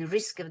and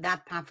risk of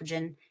that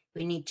pathogen,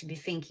 we need to be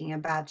thinking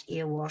about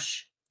ear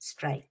wash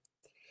spray.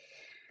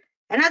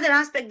 Another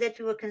aspect that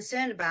we were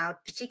concerned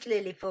about,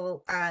 particularly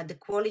for the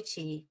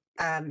quality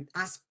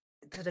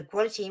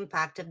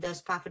impact of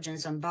those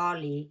pathogens on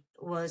barley,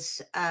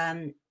 was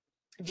the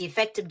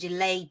effect of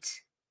delayed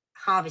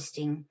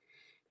harvesting,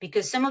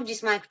 because some of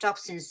these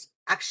mycotoxins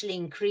actually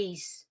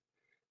increase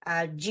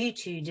due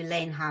to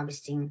delay in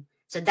harvesting.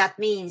 So that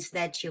means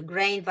that your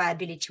grain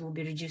viability will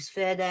be reduced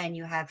further and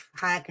you have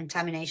higher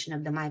contamination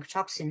of the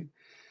mycotoxin.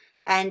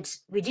 And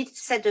we did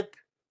set up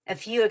a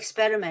few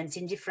experiments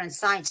in different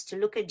sites to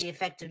look at the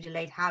effect of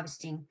delayed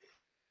harvesting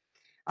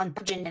on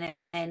pathogen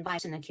and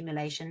mycotoxin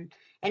accumulation.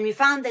 And we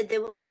found that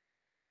there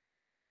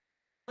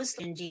was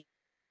in the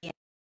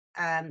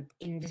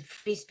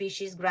three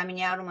species,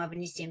 Graminearum,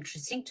 Avanicium,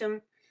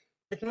 Tricinctum,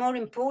 but more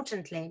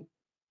importantly,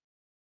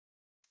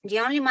 the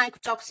only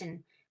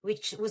mycotoxin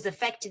which was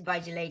affected by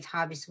delayed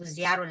harvest was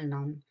the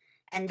zearalenone.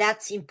 And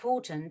that's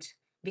important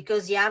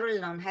because the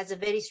zearalenone has a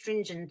very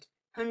stringent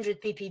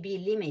 100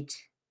 ppb limit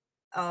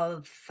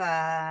of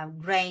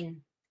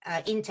grain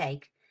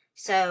intake.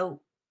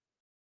 So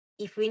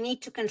if we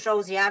need to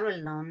control the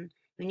zearalenone,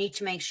 we need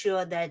to make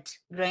sure that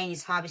grain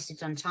is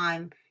harvested on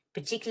time,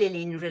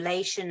 particularly in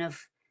relation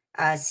of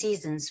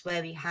seasons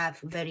where we have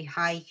very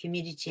high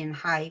humidity and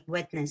high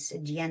wetness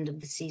at the end of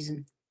the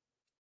season.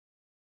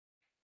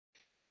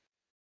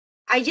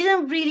 I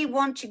didn't really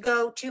want to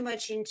go too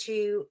much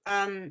into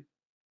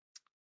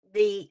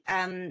the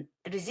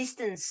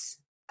resistance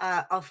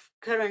of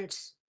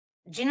current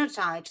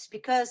genotypes,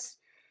 because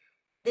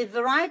the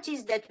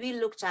varieties that we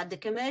looked at, the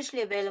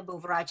commercially available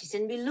varieties,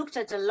 and we looked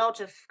at a lot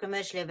of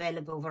commercially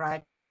available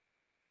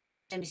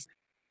varieties,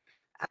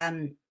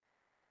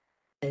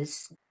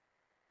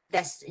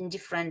 that's in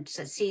different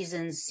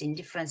seasons, in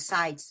different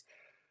sites.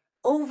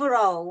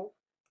 Overall,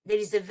 there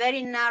is a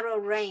very narrow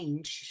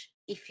range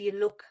if you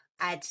look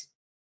at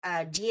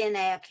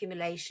DNA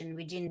accumulation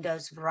within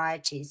those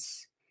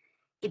varieties.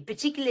 It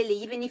particularly,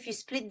 even if you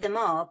split them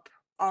up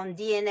on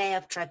DNA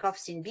of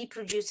trichophsin B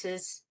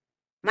producers,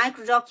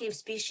 microdochium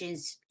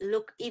species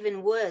look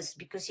even worse,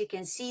 because you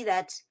can see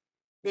that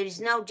there is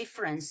no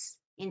difference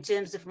in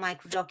terms of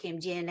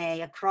microdochium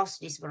DNA across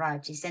these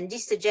varieties. And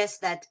this suggests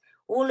that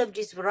all of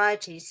these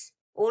varieties,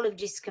 all of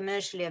these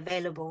commercially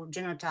available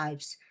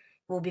genotypes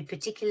will be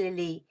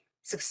particularly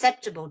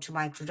susceptible to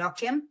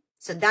microdochium.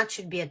 So that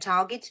should be a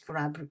target for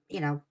our,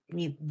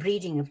 new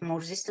breeding of more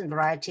resistant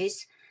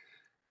varieties.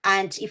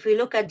 And if we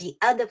look at the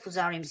other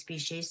Fusarium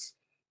species,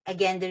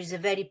 again, there is a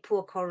very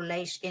poor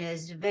correlation,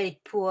 there's a very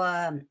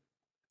poor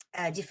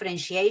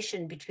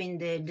differentiation between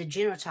the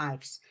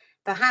genotypes.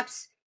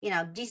 Perhaps,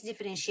 this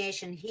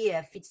differentiation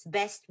here fits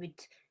best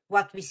with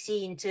what we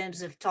see in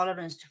terms of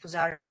tolerance to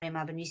Fusarium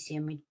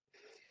avanicium,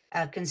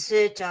 with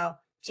Concerto,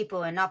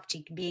 Tipo, and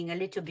Optic being a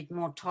little bit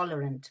more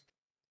tolerant.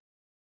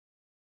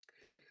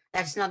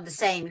 That's not the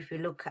same if we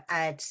look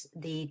at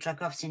the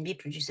trichophsin B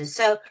producers.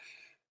 So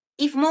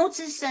if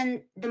malters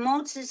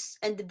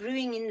and the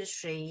brewing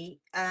industry,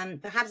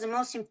 perhaps the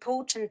most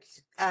important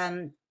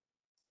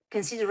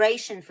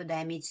consideration for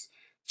them is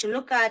to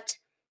look at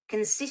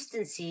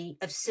consistency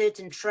of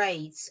certain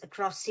traits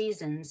across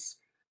seasons,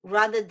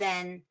 rather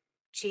than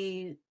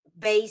to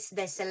base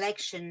their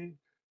selection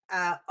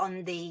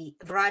on the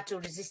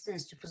varietal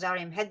resistance to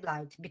Fusarium head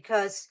blight,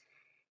 because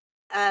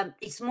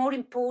it's more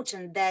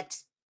important that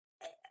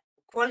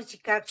quality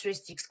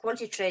characteristics,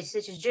 quality traits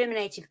such as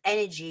germinative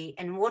energy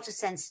and water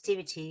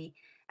sensitivity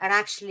are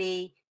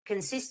actually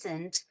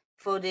consistent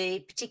for the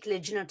particular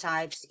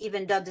genotypes,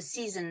 even though the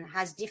season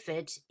has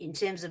differed in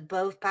terms of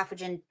both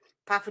pathogen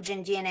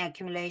DNA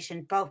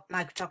accumulation, both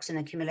mycotoxin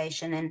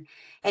accumulation.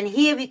 And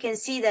here we can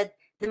see that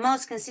the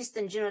most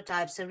consistent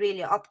genotypes are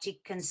really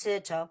Optic,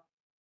 Concerto,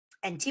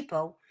 and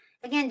Tipo.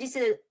 Again, these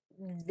are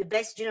the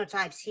best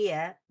genotypes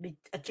here with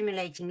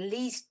accumulating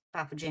least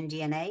pathogen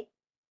DNA.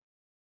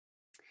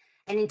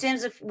 And in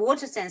terms of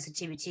water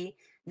sensitivity,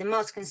 the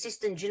most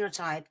consistent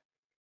genotype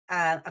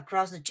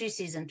across the two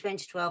seasons,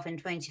 2012 and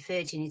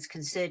 2013, is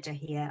Concerta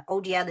here. All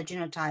the other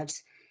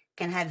genotypes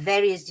can have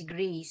various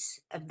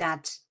degrees of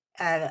that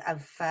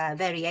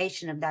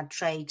variation of that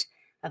trait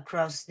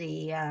across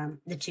the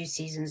two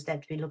seasons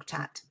that we looked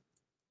at.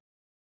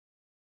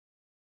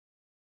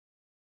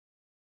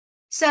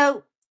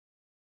 So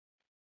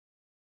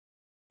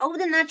all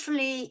the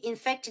naturally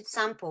infected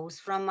samples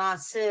from our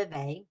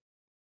survey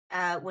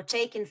were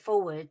taken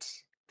forward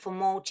for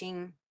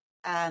malting,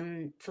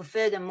 for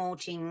further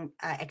malting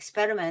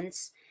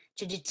experiments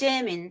to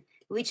determine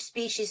which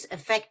species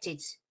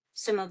affected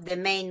some of the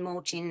main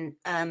malting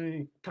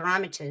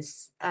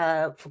parameters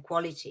for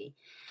quality.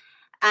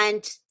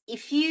 And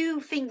if you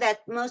think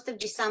that most of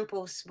the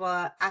samples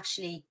were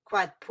actually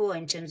quite poor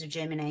in terms of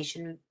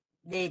germination,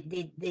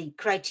 the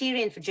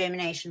criterion for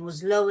germination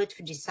was lowered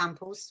for these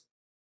samples.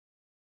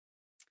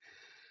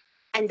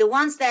 And the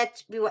ones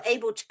that we were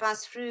able to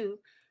pass through,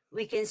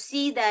 we can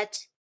see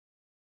that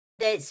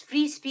there's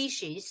 3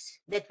 species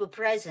that were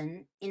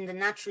present in the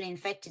naturally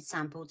infected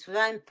samples,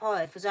 Fusarium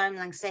poe, Fusarium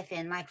langseffi,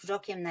 and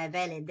Microdochium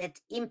nivelle, that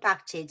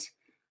impacted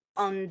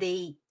on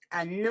the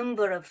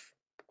number of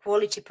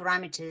quality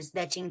parameters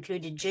that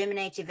included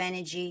germinative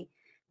energy,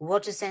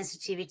 water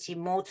sensitivity,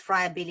 malt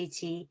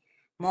friability,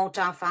 malt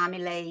alpha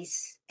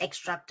amylase,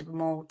 extract of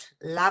malt,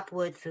 lab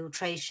wort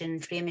filtration,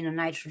 free amino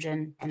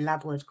nitrogen, and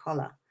lab wort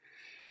color.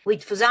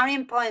 With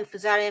Fusarium poe and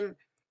Fusarium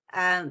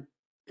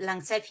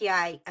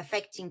langseffi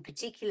affecting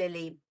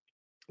particularly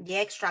the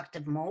extract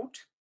of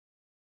malt,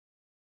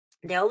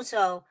 they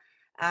also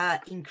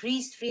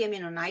increased free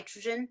amino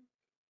nitrogen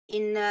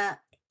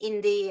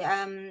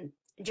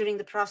during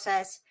the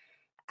process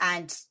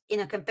and in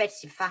a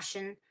competitive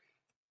fashion.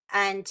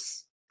 And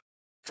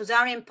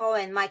Fusarium poe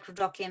and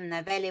Microdochium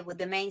nivelle were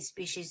the main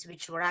species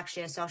which were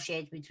actually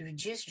associated with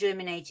reduced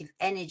germinative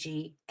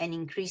energy and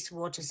increased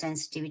water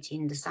sensitivity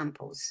in the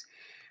samples.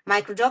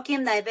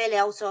 Microdochium nivelle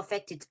also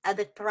affected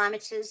other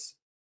parameters,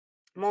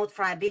 malt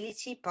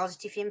friability,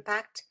 positive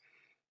impact,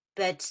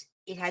 but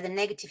it had a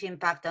negative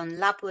impact on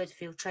lab wort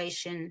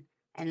filtration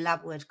and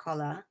lab wort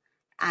color,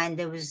 and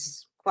there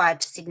was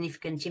quite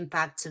significant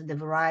impacts of the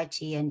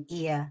variety and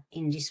ear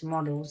in these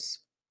models.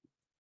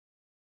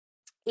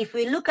 If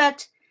we look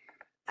at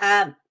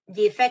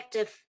the effect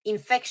of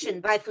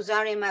infection by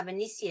Fusarium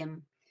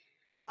avanicium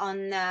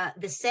on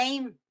the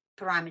same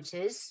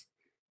parameters,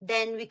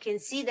 then we can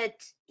see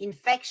that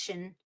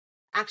infection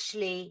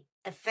actually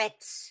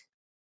affects,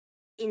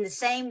 in the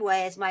same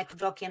way as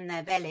Microdochium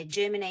nivelle,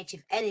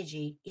 germinative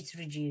energy is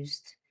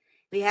reduced.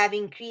 We have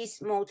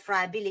increased malt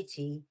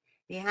friability.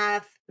 We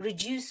have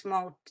reduced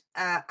malt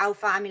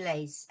alpha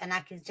amylase, and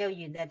I can tell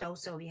you that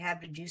also we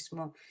have reduced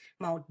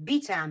malt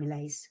beta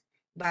amylase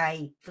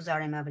by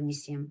Fusarium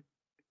avanicium.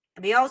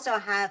 We also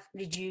have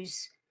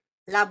reduced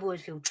lab wort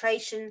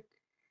filtration,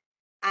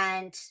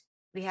 and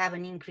we have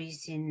an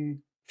increase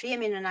in free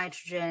amino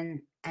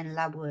nitrogen and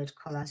lab wort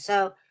color.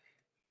 So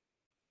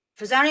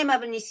Fusarium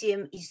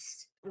avanicium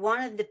is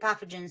one of the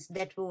pathogens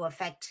that will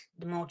affect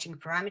the malting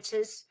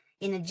parameters.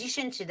 In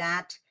addition to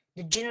that,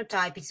 the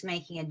genotype is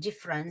making a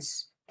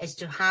difference as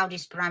to how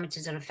these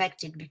parameters are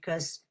affected,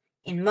 because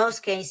in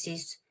most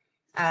cases,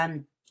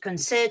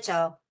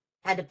 Concerta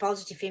had a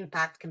positive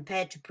impact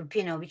compared to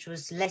Propino, which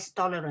was less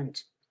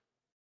tolerant.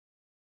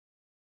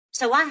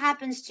 So what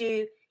happens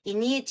to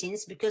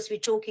inertins, because we're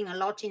talking a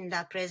lot in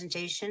that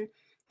presentation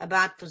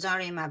about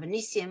Fusarium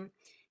avanicium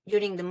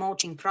during the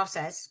malting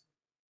process?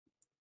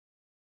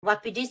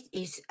 What we did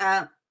is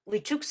we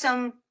took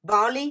some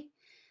barley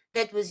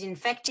that was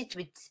infected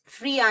with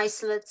 3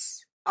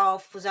 isolates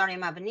of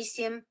Fusarium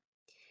avanicium.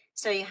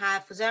 So you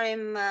have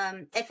Fusarium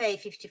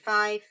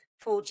FA55,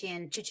 40,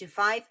 and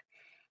 225,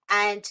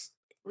 and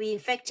we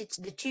infected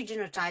the 2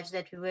 genotypes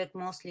that we work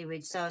mostly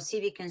with, so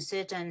CV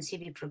Concerta and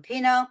CV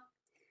Propino.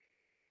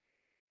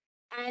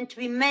 And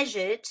we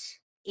measured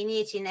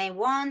inertin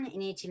A1,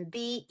 inertin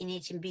B,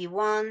 inertin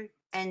B1,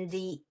 and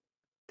the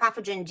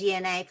pathogen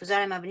DNA,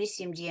 Fusarium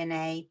avanicium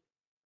DNA,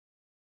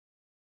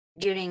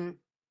 during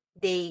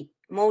the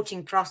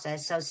malting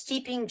process, so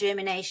steeping,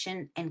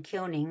 germination, and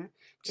kilning,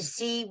 to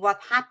see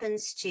what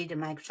happens to the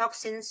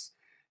mycotoxins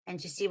and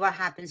to see what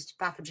happens to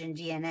pathogen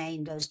DNA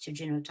in those 2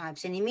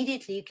 genotypes. And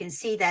immediately you can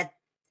see that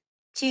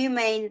 2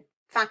 main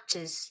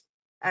factors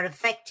are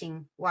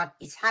affecting what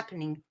is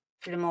happening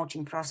through the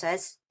malting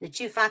process. The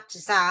 2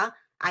 factors are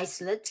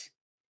isolate,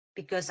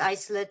 because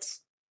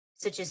isolates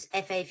such as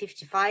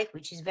FA55,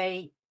 which is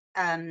very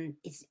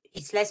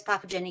it's less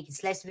pathogenic,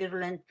 it's less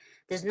virulent,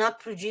 does not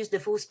produce the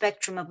full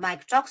spectrum of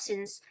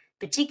mycotoxins,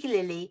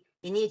 particularly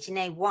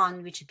inertin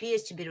A1, which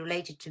appears to be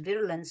related to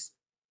virulence.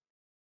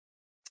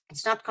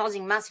 It's not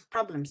causing massive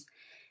problems.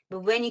 But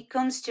when it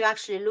comes to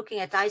actually looking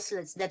at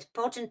isolates that are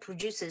potent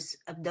producers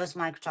of those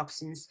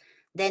mycotoxins,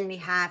 then we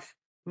have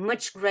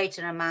much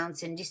greater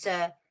amounts. And this,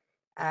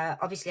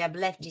 obviously, I've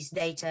left this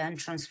data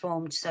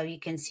untransformed so you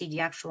can see the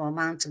actual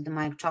amounts of the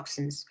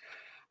mycotoxins.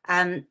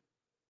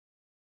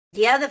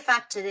 The other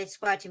factor that's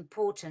quite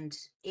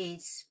important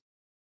is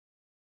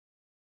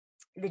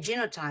the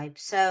genotype.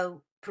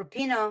 So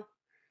Propino,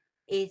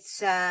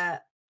 it's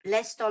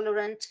less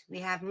tolerant. We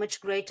have much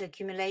greater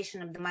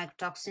accumulation of the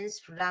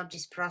mycotoxins throughout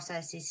these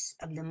processes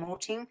of the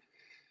molting,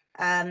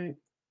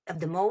 of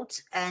the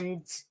molt,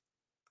 and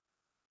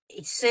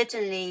it's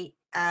certainly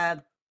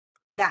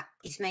that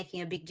is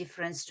making a big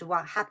difference to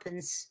what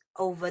happens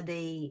over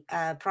the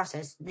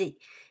process.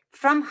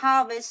 From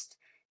harvest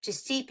to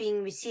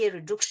steeping, we see a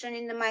reduction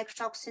in the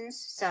mycotoxins.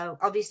 So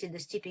obviously the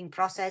steeping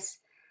process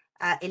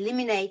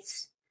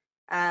eliminates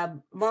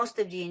most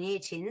of the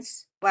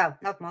inertins. Well,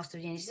 not most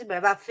of the inertins, but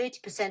about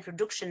 30%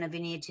 reduction of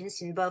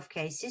inertins in both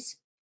cases.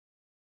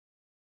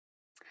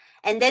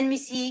 And then we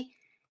see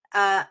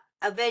a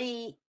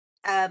very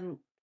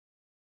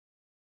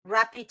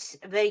rapid,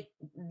 very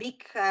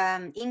big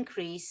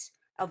increase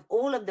of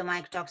all of the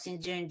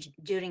mycotoxins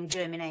during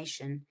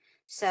germination.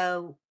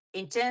 So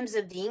in terms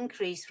of the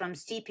increase from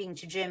steeping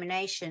to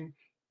germination,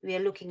 we are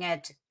looking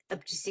at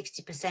up to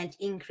 60%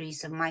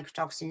 increase of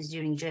mycotoxins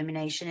during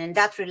germination, and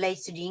that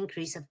relates to the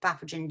increase of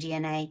pathogen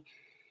DNA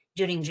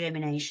during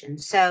germination.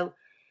 So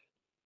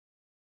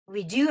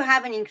we do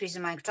have an increase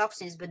in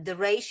mycotoxins, but the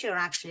ratio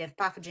actually of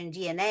pathogen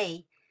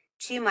DNA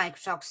to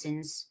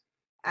mycotoxins,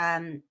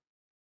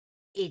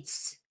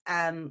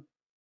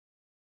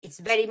 it's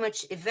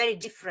very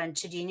different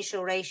to the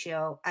initial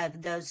ratio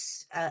of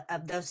those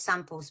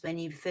samples when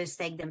you first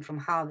take them from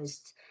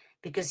harvest,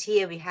 because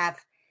here we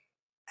have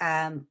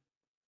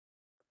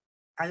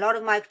a lot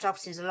of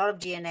mycotoxins, a lot of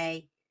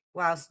DNA,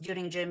 whilst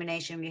during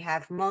germination we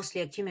have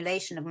mostly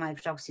accumulation of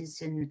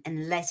mycotoxins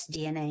and less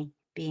DNA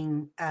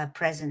being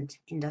present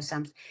in those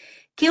samples.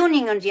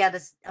 Kilning, on the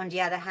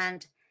other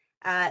hand,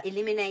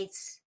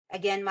 eliminates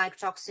again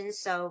mycotoxins.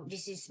 So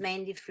this is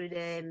mainly through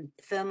the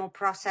thermal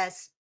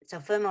process. So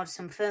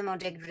some thermal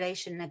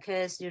degradation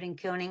occurs during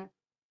kilning.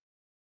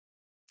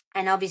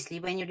 And obviously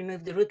when you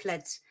remove the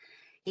rootlets,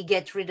 you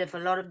get rid of a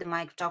lot of the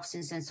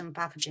mycotoxins and some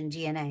pathogen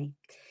DNA.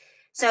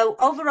 So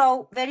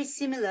overall, very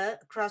similar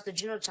across the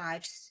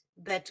genotypes,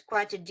 but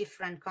quite a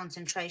different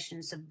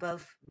concentrations of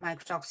both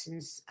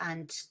mycotoxins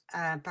and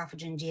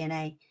pathogen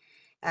DNA,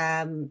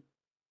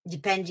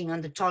 depending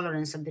on the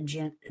tolerance of the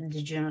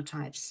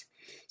genotypes.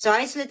 So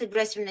isolate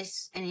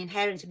aggressiveness and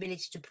inherent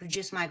ability to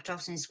produce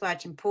mycotoxins is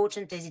quite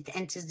important as it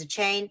enters the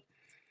chain.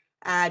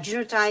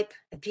 Genotype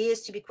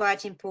appears to be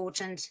quite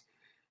important,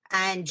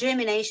 and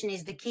germination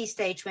is the key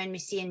stage when we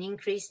see an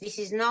increase. This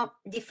is not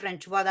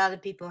different to what other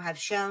people have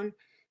shown.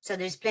 So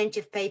there's plenty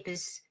of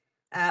papers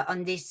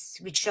on this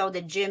which show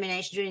that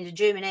germination, during the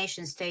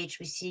germination stage,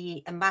 we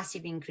see a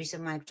massive increase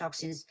of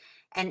mycotoxins,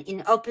 and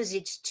in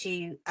opposite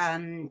to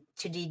the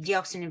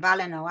dioxin and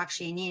valinol,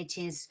 actually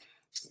inertins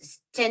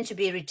tend to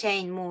be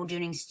retained more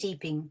during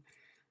steeping.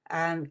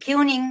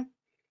 Kilning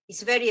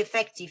is very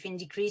effective in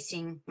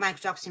decreasing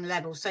mycotoxin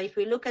levels. So if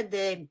we look at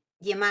the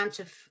amount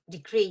of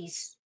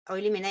decrease or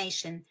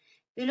elimination,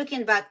 we're looking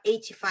at about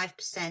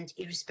 85%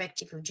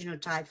 irrespective of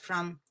genotype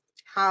from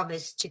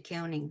harvest to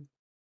kilning.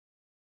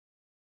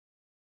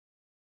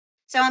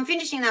 So I'm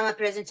finishing now my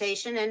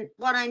presentation, and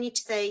what I need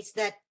to say is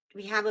that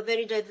we have a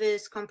very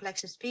diverse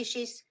complex of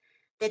species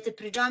that are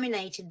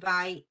predominated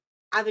by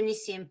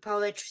Avanicium,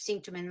 Poa,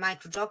 Trisynctum, and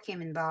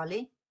Microdochium in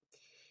barley.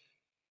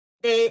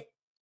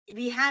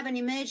 We have an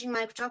emerging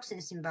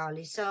mycotoxins in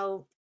barley,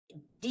 so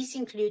these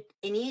include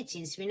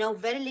inertins. We know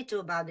very little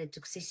about their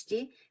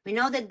toxicity. We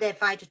know that they're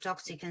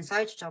phytotoxic and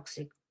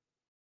cytotoxic.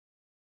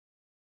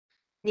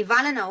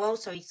 Nivalenol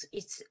also,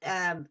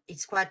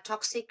 it's quite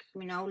toxic.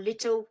 We know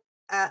little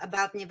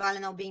about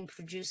nivalenol being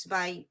produced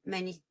by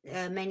many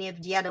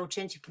of the other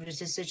alternative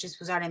producers, such as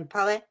Fusarium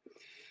Poa,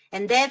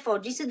 and therefore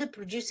these are the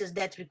producers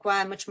that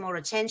require much more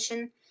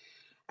attention.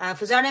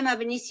 Fusarium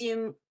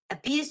avanicium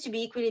appears to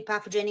be equally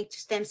pathogenic to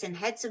stems and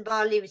heads of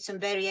barley, with some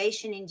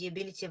variation in the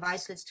ability of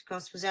isolates to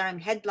cause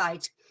Fusarium head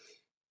blight,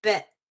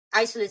 but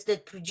isolates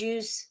that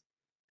produce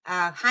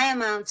high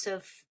amounts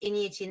of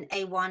inertin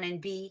A1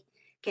 and B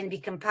can be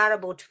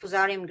comparable to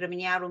Fusarium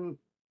graminearum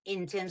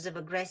in terms of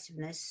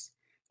aggressiveness,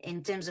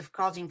 in terms of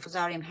causing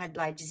Fusarium head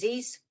blight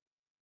disease.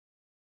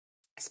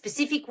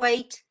 Specific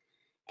weight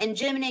and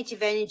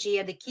germinative energy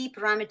are the key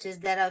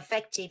parameters that are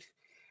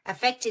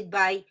affected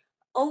by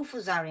all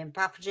Fusarium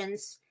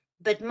pathogens,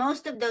 but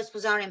most of those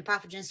Fusarium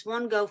pathogens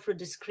won't go through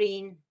the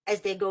screen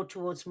as they go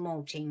towards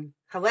molting.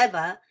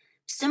 However,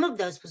 some of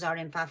those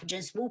Fusarium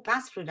pathogens will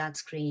pass through that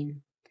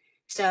screen.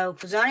 So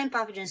Fusarium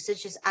pathogens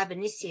such as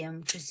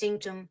Avanicium,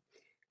 Trisynctum,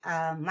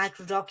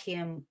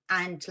 Microdochium,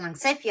 and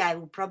Langsefii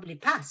will probably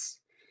pass.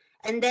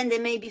 And then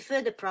there may be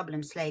further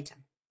problems later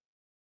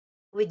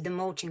with the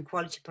molting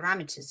quality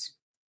parameters.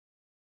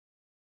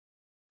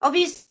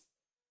 Obviously,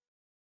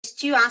 there's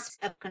two aspects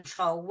of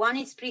control. One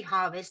is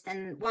pre-harvest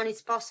and one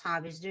is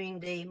post-harvest during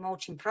the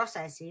molting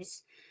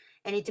processes.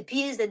 And it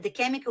appears that the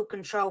chemical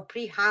control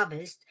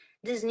pre-harvest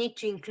does need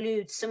to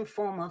include some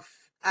form of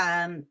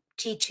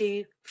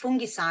T2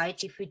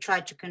 fungicide if we try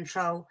to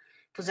control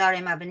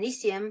Fusarium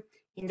avanicium,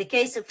 In the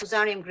case of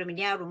Fusarium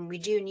graminearum, we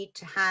do need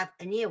to have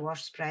a near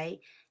wash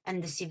spray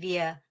under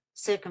severe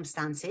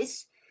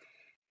circumstances.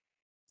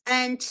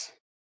 And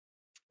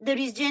there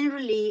is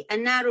generally a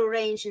narrow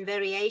range and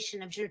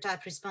variation of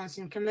genotype response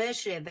in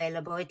commercially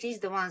available, at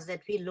least the ones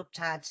that we looked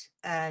at,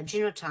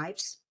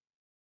 genotypes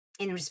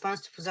in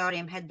response to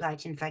Fusarium head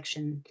blight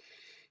infection.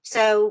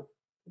 So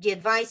the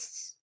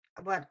advice,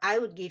 what I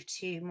would give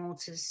to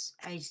mortars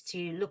is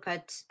to look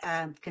at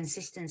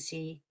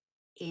consistency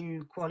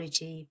in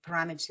quality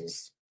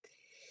parameters.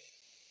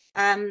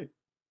 The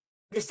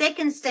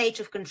second stage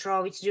of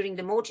control is during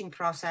the malting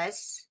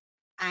process,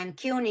 and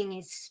kilning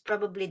is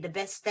probably the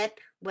best step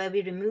where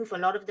we remove a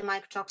lot of the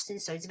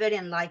mycotoxins. So it's very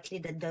unlikely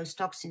that those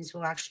toxins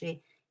will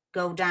actually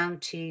go down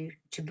to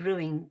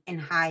brewing in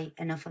high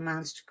enough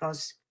amounts to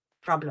cause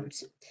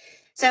problems.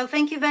 So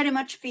thank you very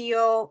much for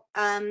your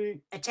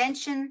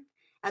attention.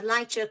 I'd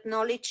like to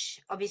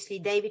acknowledge, obviously,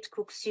 David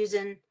Cook,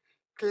 Susan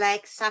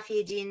Clegg,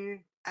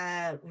 Safiuddin,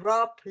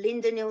 Rob,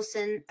 Linda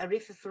Nielsen,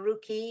 Arifa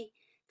Faruqi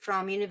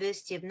from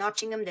University of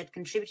Nottingham that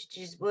contributed to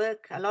his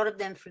work, a lot of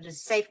them through the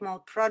Safe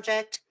Mold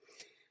project.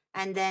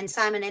 And then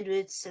Simon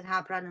Edwards at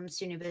Harper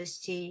Adams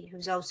University,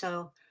 who's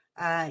also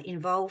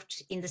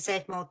involved in the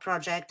Safe Mold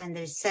project. And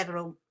there's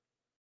several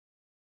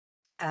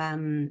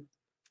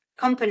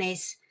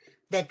companies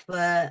that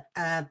were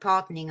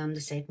partnering on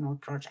the Safe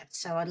Mold project.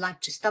 So I'd like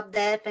to stop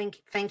there.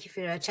 Thank you for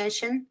your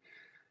attention.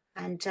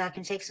 And I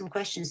can take some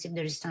questions if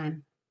there is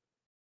time.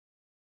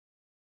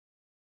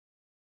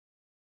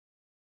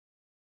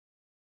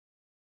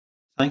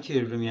 Thank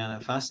you,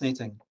 Rumiana.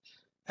 Fascinating.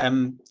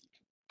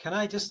 Can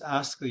I just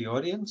ask the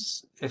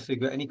audience if they've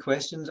got any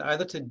questions,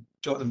 either to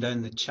jot them down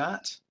in the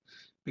chat,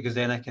 because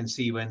then I can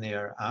see when they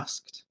are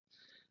asked,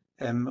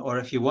 or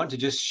if you want to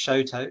just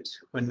shout out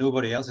when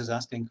nobody else is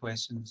asking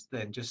questions,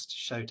 then just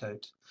shout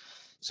out.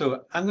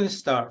 So I'm going to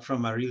start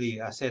from I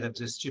said it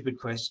was a stupid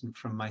question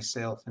from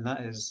myself, and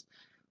that is,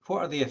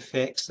 what are the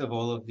effects of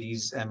all of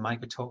these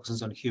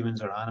mycotoxins on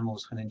humans or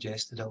animals when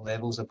ingested at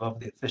levels above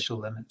the official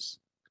limits?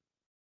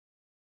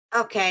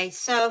 Okay,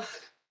 so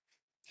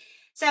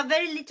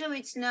very little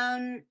is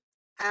known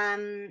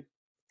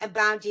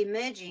about the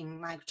emerging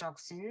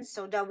mycotoxins.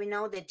 So that we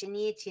know that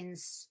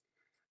inietins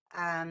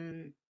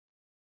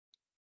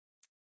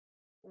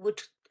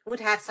would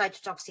have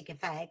cytotoxic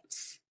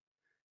effects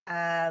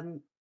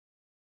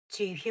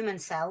to human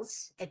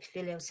cells,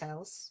 epithelial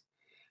cells.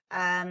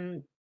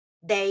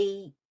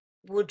 They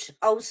would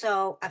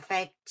also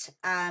affect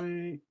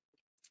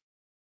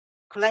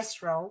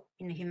cholesterol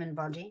in the human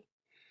body.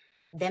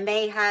 They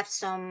may have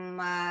some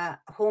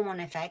hormone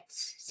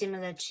effects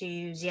similar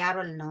to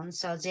zearalenone.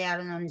 So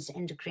zearalenone is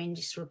endocrine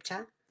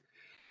disruptor.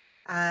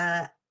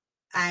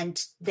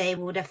 And they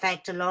would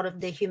affect a lot of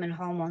the human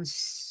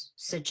hormones,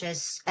 such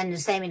as, and the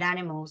same in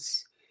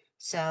animals.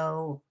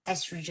 So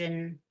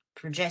estrogen,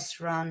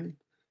 progesterone,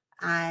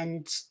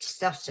 and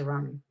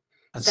testosterone.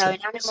 And so in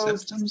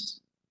animals,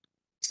 symptoms?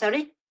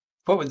 Sorry?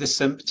 What would the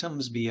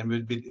symptoms be, and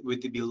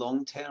would they be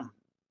long term?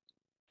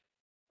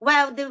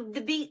 Well,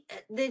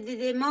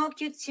 the more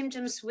acute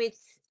symptoms with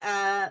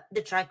the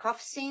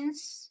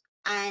trichophysins,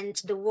 and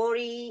the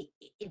worry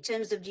in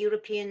terms of the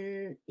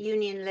European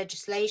Union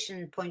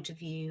legislation point of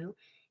view,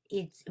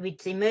 it's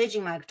with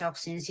emerging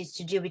mycotoxins, it's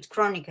to do with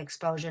chronic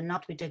exposure,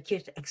 not with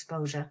acute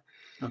exposure.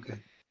 Okay.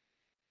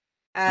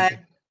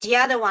 The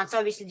other ones,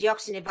 obviously,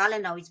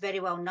 deoxynivalenol is very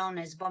well known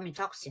as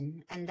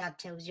vomitoxin, and that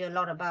tells you a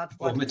lot about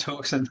what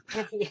vomitoxin.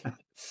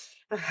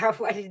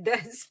 what it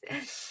does.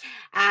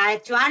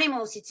 To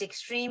animals, it's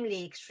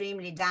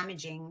extremely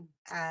damaging.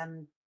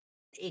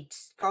 It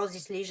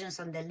causes lesions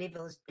on the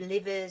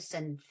livers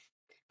and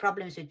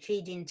problems with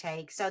feed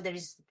intake. So there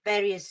is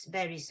various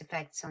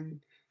effects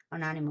on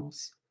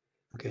animals.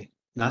 Okay,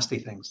 nasty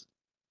things.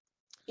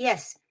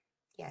 Yes.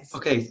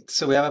 Okay,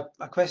 so we have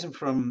a question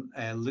from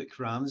Luke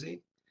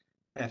Ramsey.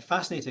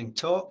 Fascinating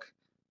talk.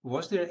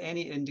 Was there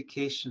any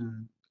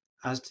indication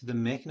as to the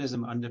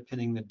mechanism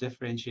underpinning the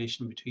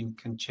differentiation between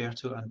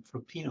concerto and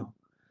propino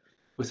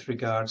with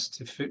regards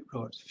to foot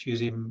rot,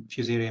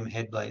 fusarium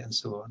head blight, and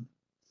so on?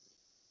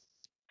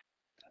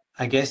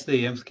 I guess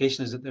the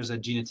implication is that there's a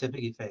genotypic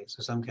effect,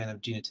 so some kind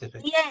of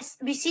genotypic. Yes,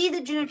 we see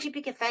the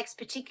genotypic effects,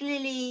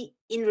 particularly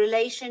in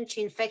relation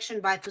to infection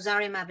by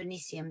Fusarium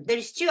avicennium. There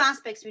is two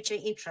aspects which are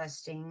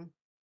interesting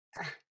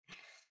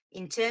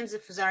in terms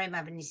of Fusarium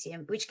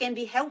avicennium, which can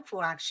be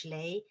helpful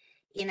actually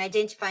in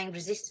identifying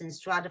resistance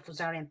to other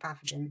Fusarium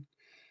pathogen.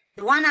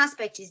 The one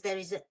aspect is there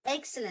is an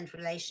excellent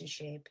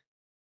relationship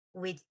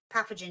with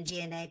pathogen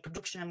DNA,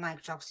 production of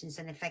mycotoxins,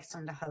 and effects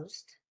on the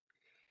host.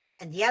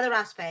 And the other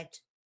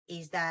aspect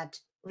is that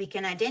we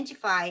can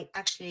identify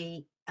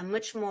actually a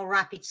much more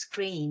rapid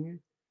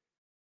screen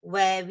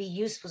where we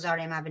use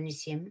Fusarium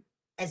avicennium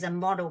as a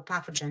model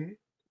pathogen,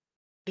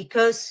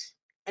 because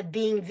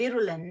being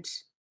virulent,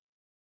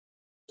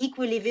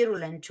 equally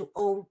virulent to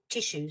all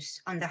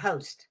tissues on the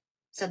host.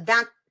 So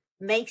that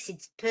makes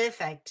it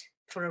perfect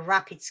for a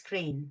rapid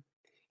screen.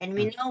 And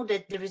we know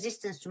that the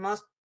resistance to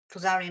most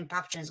Fusarium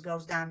pathogens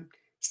goes down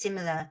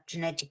similar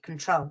genetic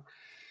control.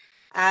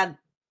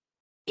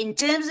 in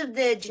terms of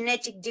the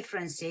genetic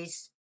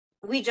differences,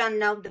 we don't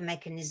know the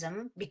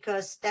mechanism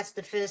because that's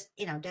the first,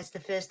 that's the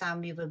first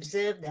time we've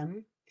observed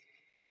them.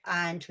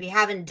 And we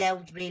haven't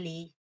delved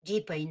really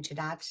deeper into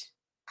that.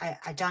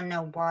 I don't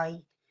know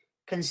why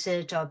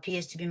Concerta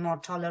appears to be more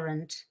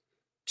tolerant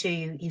to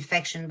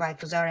infection by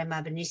Fusarium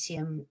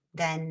avicennium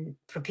than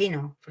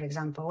Propino, for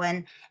example.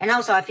 And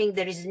also I think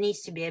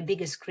needs to be a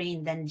bigger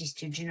screen than these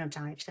two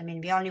genotypes. I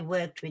mean, we only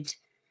worked with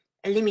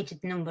a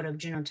limited number of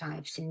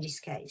genotypes in this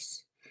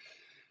case.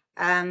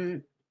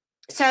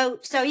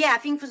 So yeah, I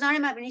think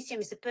Fusarium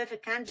avicennium is the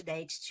perfect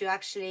candidate to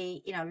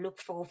actually, look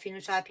for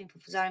phenotyping for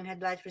Fusarium head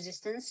blight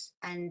resistance.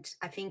 And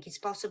I think it's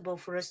possible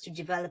for us to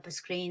develop a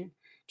screen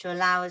to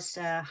allow us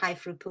high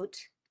throughput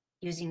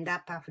using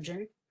that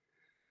pathogen.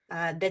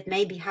 That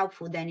may be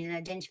helpful then in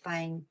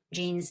identifying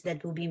genes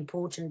that will be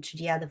important to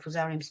the other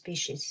Fusarium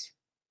species.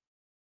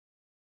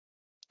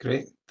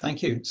 Great,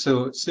 thank you.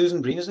 So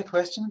Susan Breen has a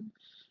question.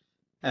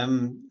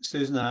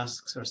 Susan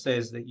asks or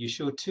says that you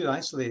show two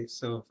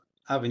isolates of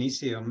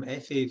Avicennium,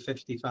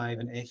 FA55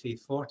 and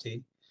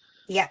FA40.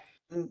 Yeah.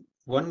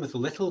 One with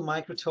little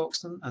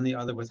mycotoxin and the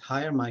other with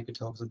higher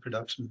mycotoxin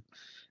production.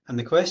 And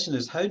the question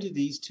is, how do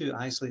these two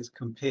isolates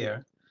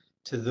compare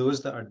to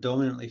those that are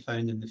dominantly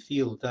found in the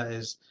field? That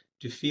is,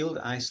 do field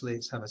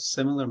isolates have a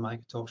similar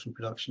mycotoxin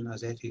production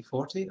as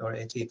FA40 or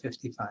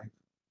FA55?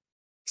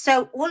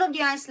 So all of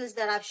the isolates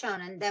that I've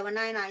shown, and there were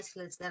 9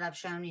 isolates that I've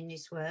shown in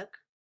this work,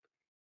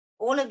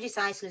 all of these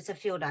isolates are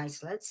field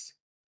isolates.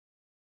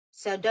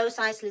 So those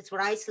isolates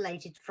were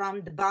isolated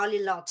from the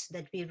barley lots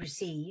that we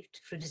received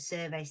through the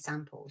survey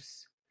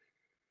samples.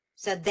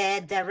 So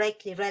they're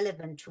directly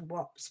relevant to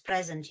what's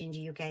present in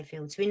the UK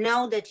fields. We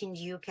know that in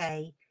the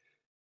UK,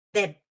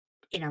 that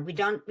we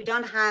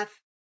don't have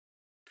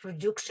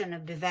production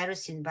of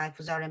bevericin by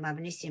Fusarium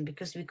avicennium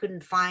because we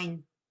couldn't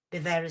find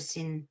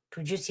bevericin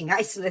producing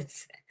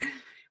isolates.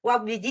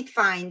 What we did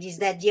find is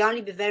that the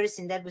only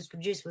bevericin that was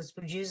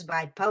produced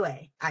by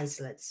POE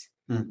isolates.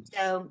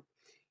 So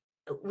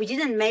we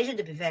didn't measure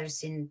the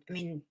bevericin. I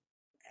mean,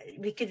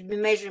 we could be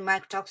measuring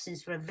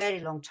mycotoxins for a very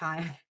long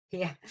time.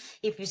 Yeah,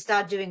 if we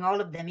start doing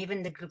all of them,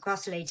 even the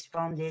glucosylated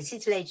form, the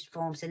acetylated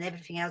forms, and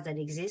everything else that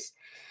exists.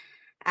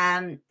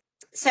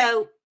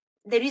 So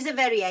there is a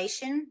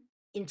variation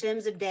in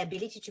terms of their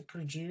ability to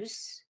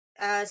produce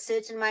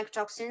certain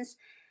mycotoxins.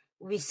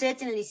 We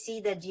certainly see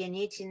that the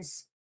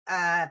annuitins,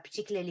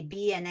 particularly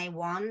B and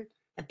A1,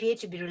 appear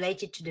to be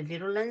related to the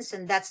virulence,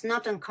 and that's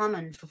not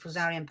uncommon for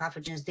Fusarium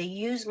pathogens. They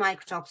use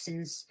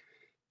mycotoxins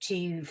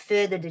to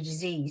further the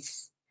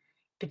disease.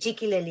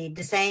 Particularly,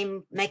 the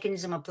same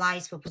mechanism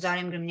applies for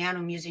Fusarium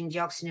gramineanum using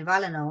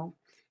deoxynivalenol.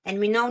 And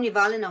we know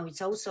nivalenol,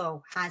 it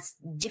also has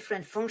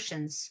different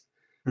functions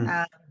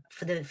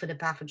for the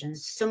pathogens.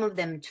 Some of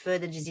them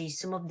further disease,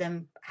 some of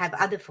them have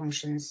other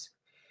functions.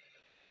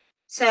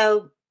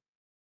 So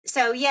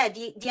yeah,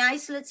 the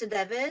isolates are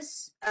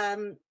diverse.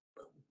 I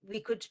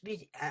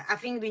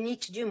think we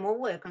need to do more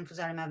work on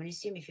Fusarium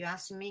avicennium, if you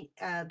ask me,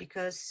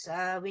 because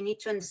we need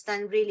to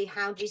understand really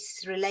how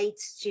this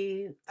relates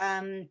to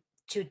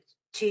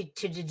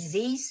the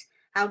disease,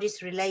 how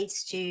this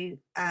relates to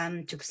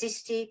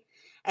toxicity,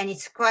 and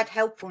it's quite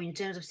helpful in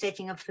terms of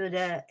setting up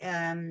further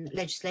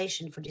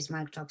legislation for these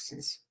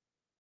mycotoxins.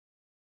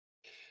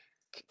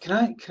 Can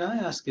I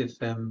ask if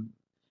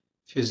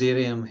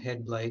Fusarium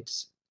head blight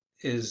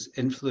is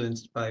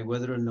influenced by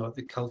whether or not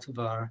the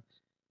cultivar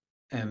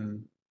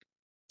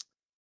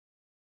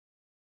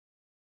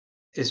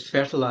is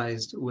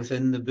fertilized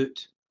within the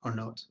boot or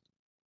not?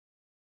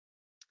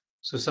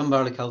 So some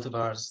barley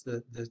cultivars,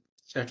 the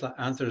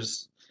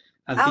anthers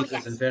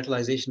and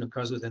fertilization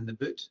occurs within the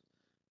boot.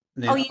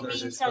 Oh, you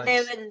mean so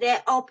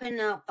they're open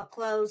or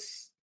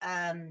close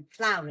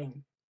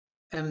flowering?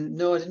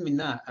 No, I didn't mean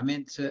that. I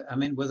meant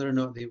whether or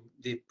not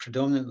they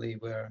predominantly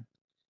were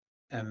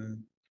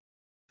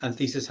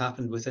anthesis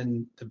happened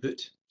within the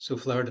boot. So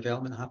flower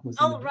development happened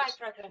within the boot.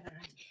 Right.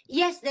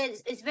 Yes,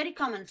 it's very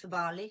common for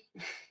barley.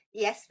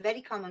 Yes,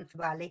 very common for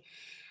barley.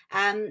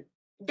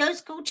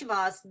 Those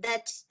cultivars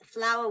that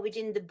flower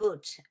within the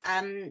boot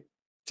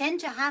tend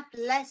to have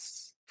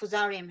less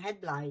Fusarium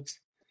head blight,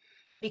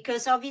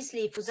 because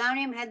obviously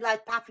Fusarium head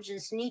blight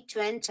pathogens need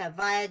to enter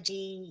via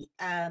the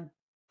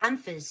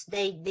anthers.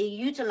 They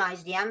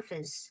utilize the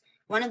anthers.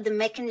 One of the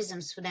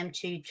mechanisms for them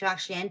to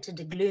actually enter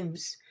the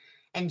glooms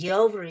and the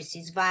ovaries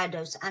is via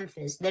those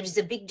anthers. There is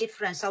a big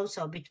difference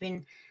also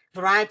between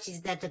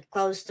varieties that are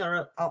closed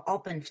or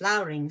open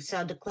flowering.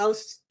 So the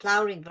closed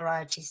flowering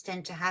varieties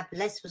tend to have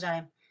less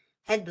Fusarium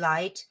head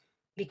blight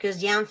because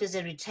the anthers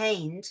are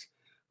retained,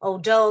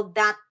 although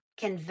that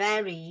can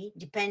vary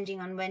depending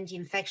on when the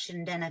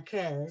infection then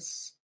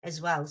occurs as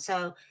well.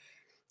 So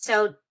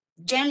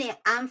generally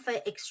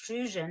anther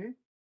extrusion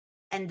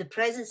and the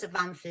presence of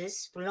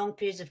anthers for long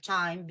periods of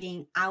time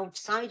being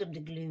outside of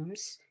the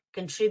glooms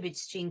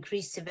contributes to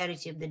increased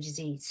severity of the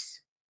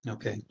disease.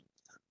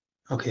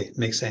 Okay,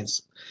 makes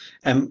sense.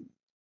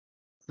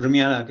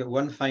 Rumiana, I've got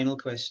one final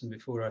question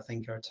before I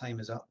think our time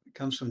is up. It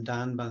comes from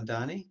Dan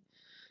Bandani.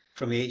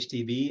 from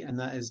HDB, and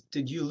that is,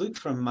 did you look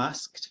for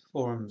masked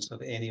forms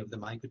of any of the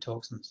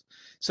mycotoxins?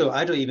 So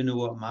I don't even know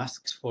what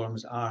masked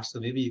forms are, so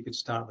maybe you could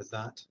start with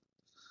that.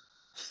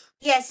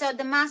 Yeah, so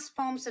the masked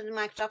forms of the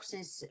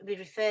mycotoxins we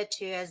refer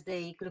to as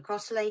the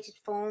glucosylated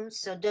forms.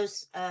 So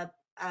those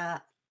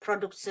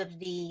products of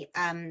the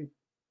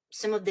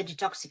some of the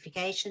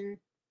detoxification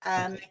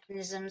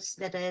mechanisms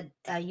that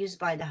are used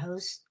by the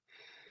host.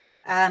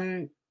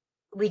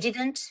 We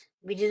didn't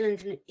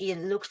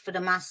look for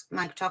the masked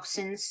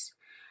mycotoxins,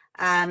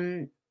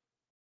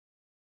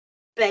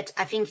 but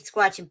I think it's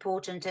quite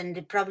important,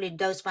 and probably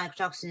those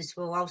mycotoxins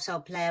will also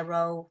play a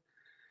role,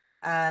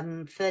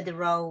 further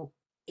role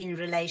in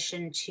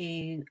relation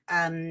to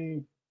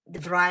the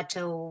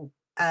varietal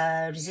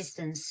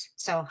resistance.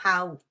 So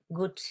how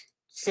good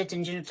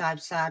certain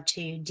genotypes are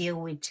to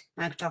deal with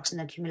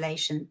mycotoxin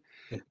accumulation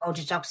or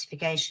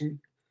detoxification.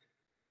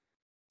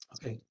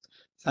 Okay,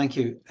 thank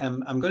you.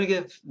 I'm going to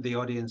give the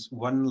audience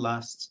one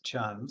last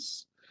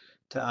chance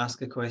to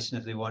ask a question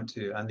if they want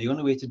to, and the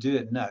only way to do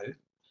it now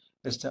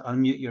is to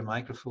unmute your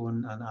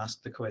microphone and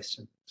ask the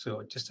question.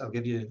 So I'll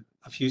give you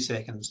a few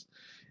seconds.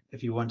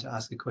 If you want to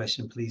ask a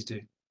question, please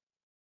do.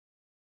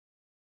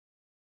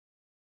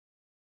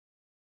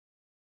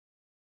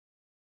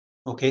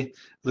 Okay,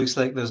 looks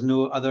like there's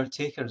no other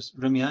takers.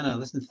 Rumiana,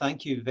 listen,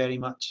 thank you very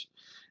much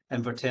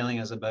for telling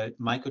us about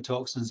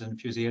mycotoxins and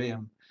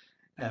Fusarium.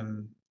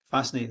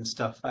 Fascinating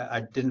stuff.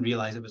 I didn't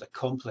realize it was a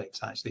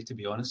complex, actually, to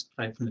be honest,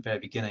 right from the very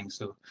beginning.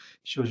 So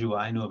shows you what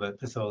I know about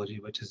pathology,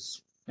 which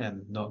is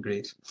not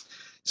great.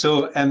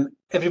 So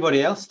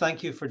everybody else,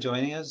 thank you for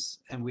joining us.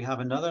 And we have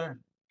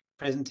another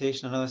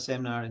presentation, another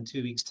seminar in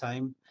 2 weeks'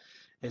 time.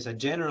 It's a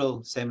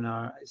general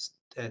seminar. It's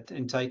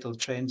entitled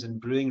Trends in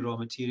Brewing Raw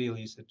Material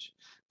Usage,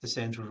 the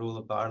Central Role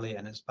of Barley,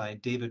 and it's by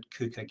David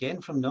Cook,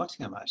 again from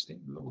Nottingham, actually.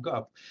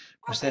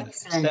 We're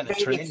setting a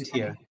trend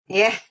here.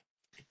 Yeah.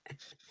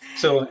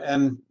 So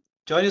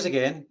join us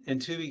again in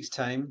 2 weeks'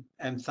 time.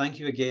 Thank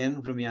you again,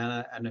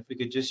 Rumiana. And if we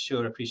could just show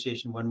our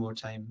appreciation one more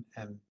time,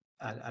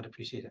 I'd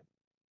appreciate it.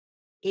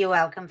 You're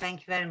welcome.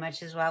 Thank you very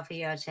much as well for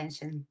your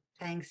attention.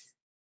 Thanks.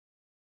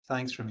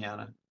 Thanks,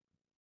 Rumiana.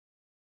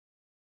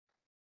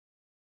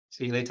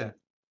 See you later.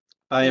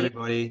 Bye,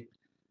 everybody.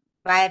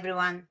 Bye,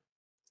 everyone.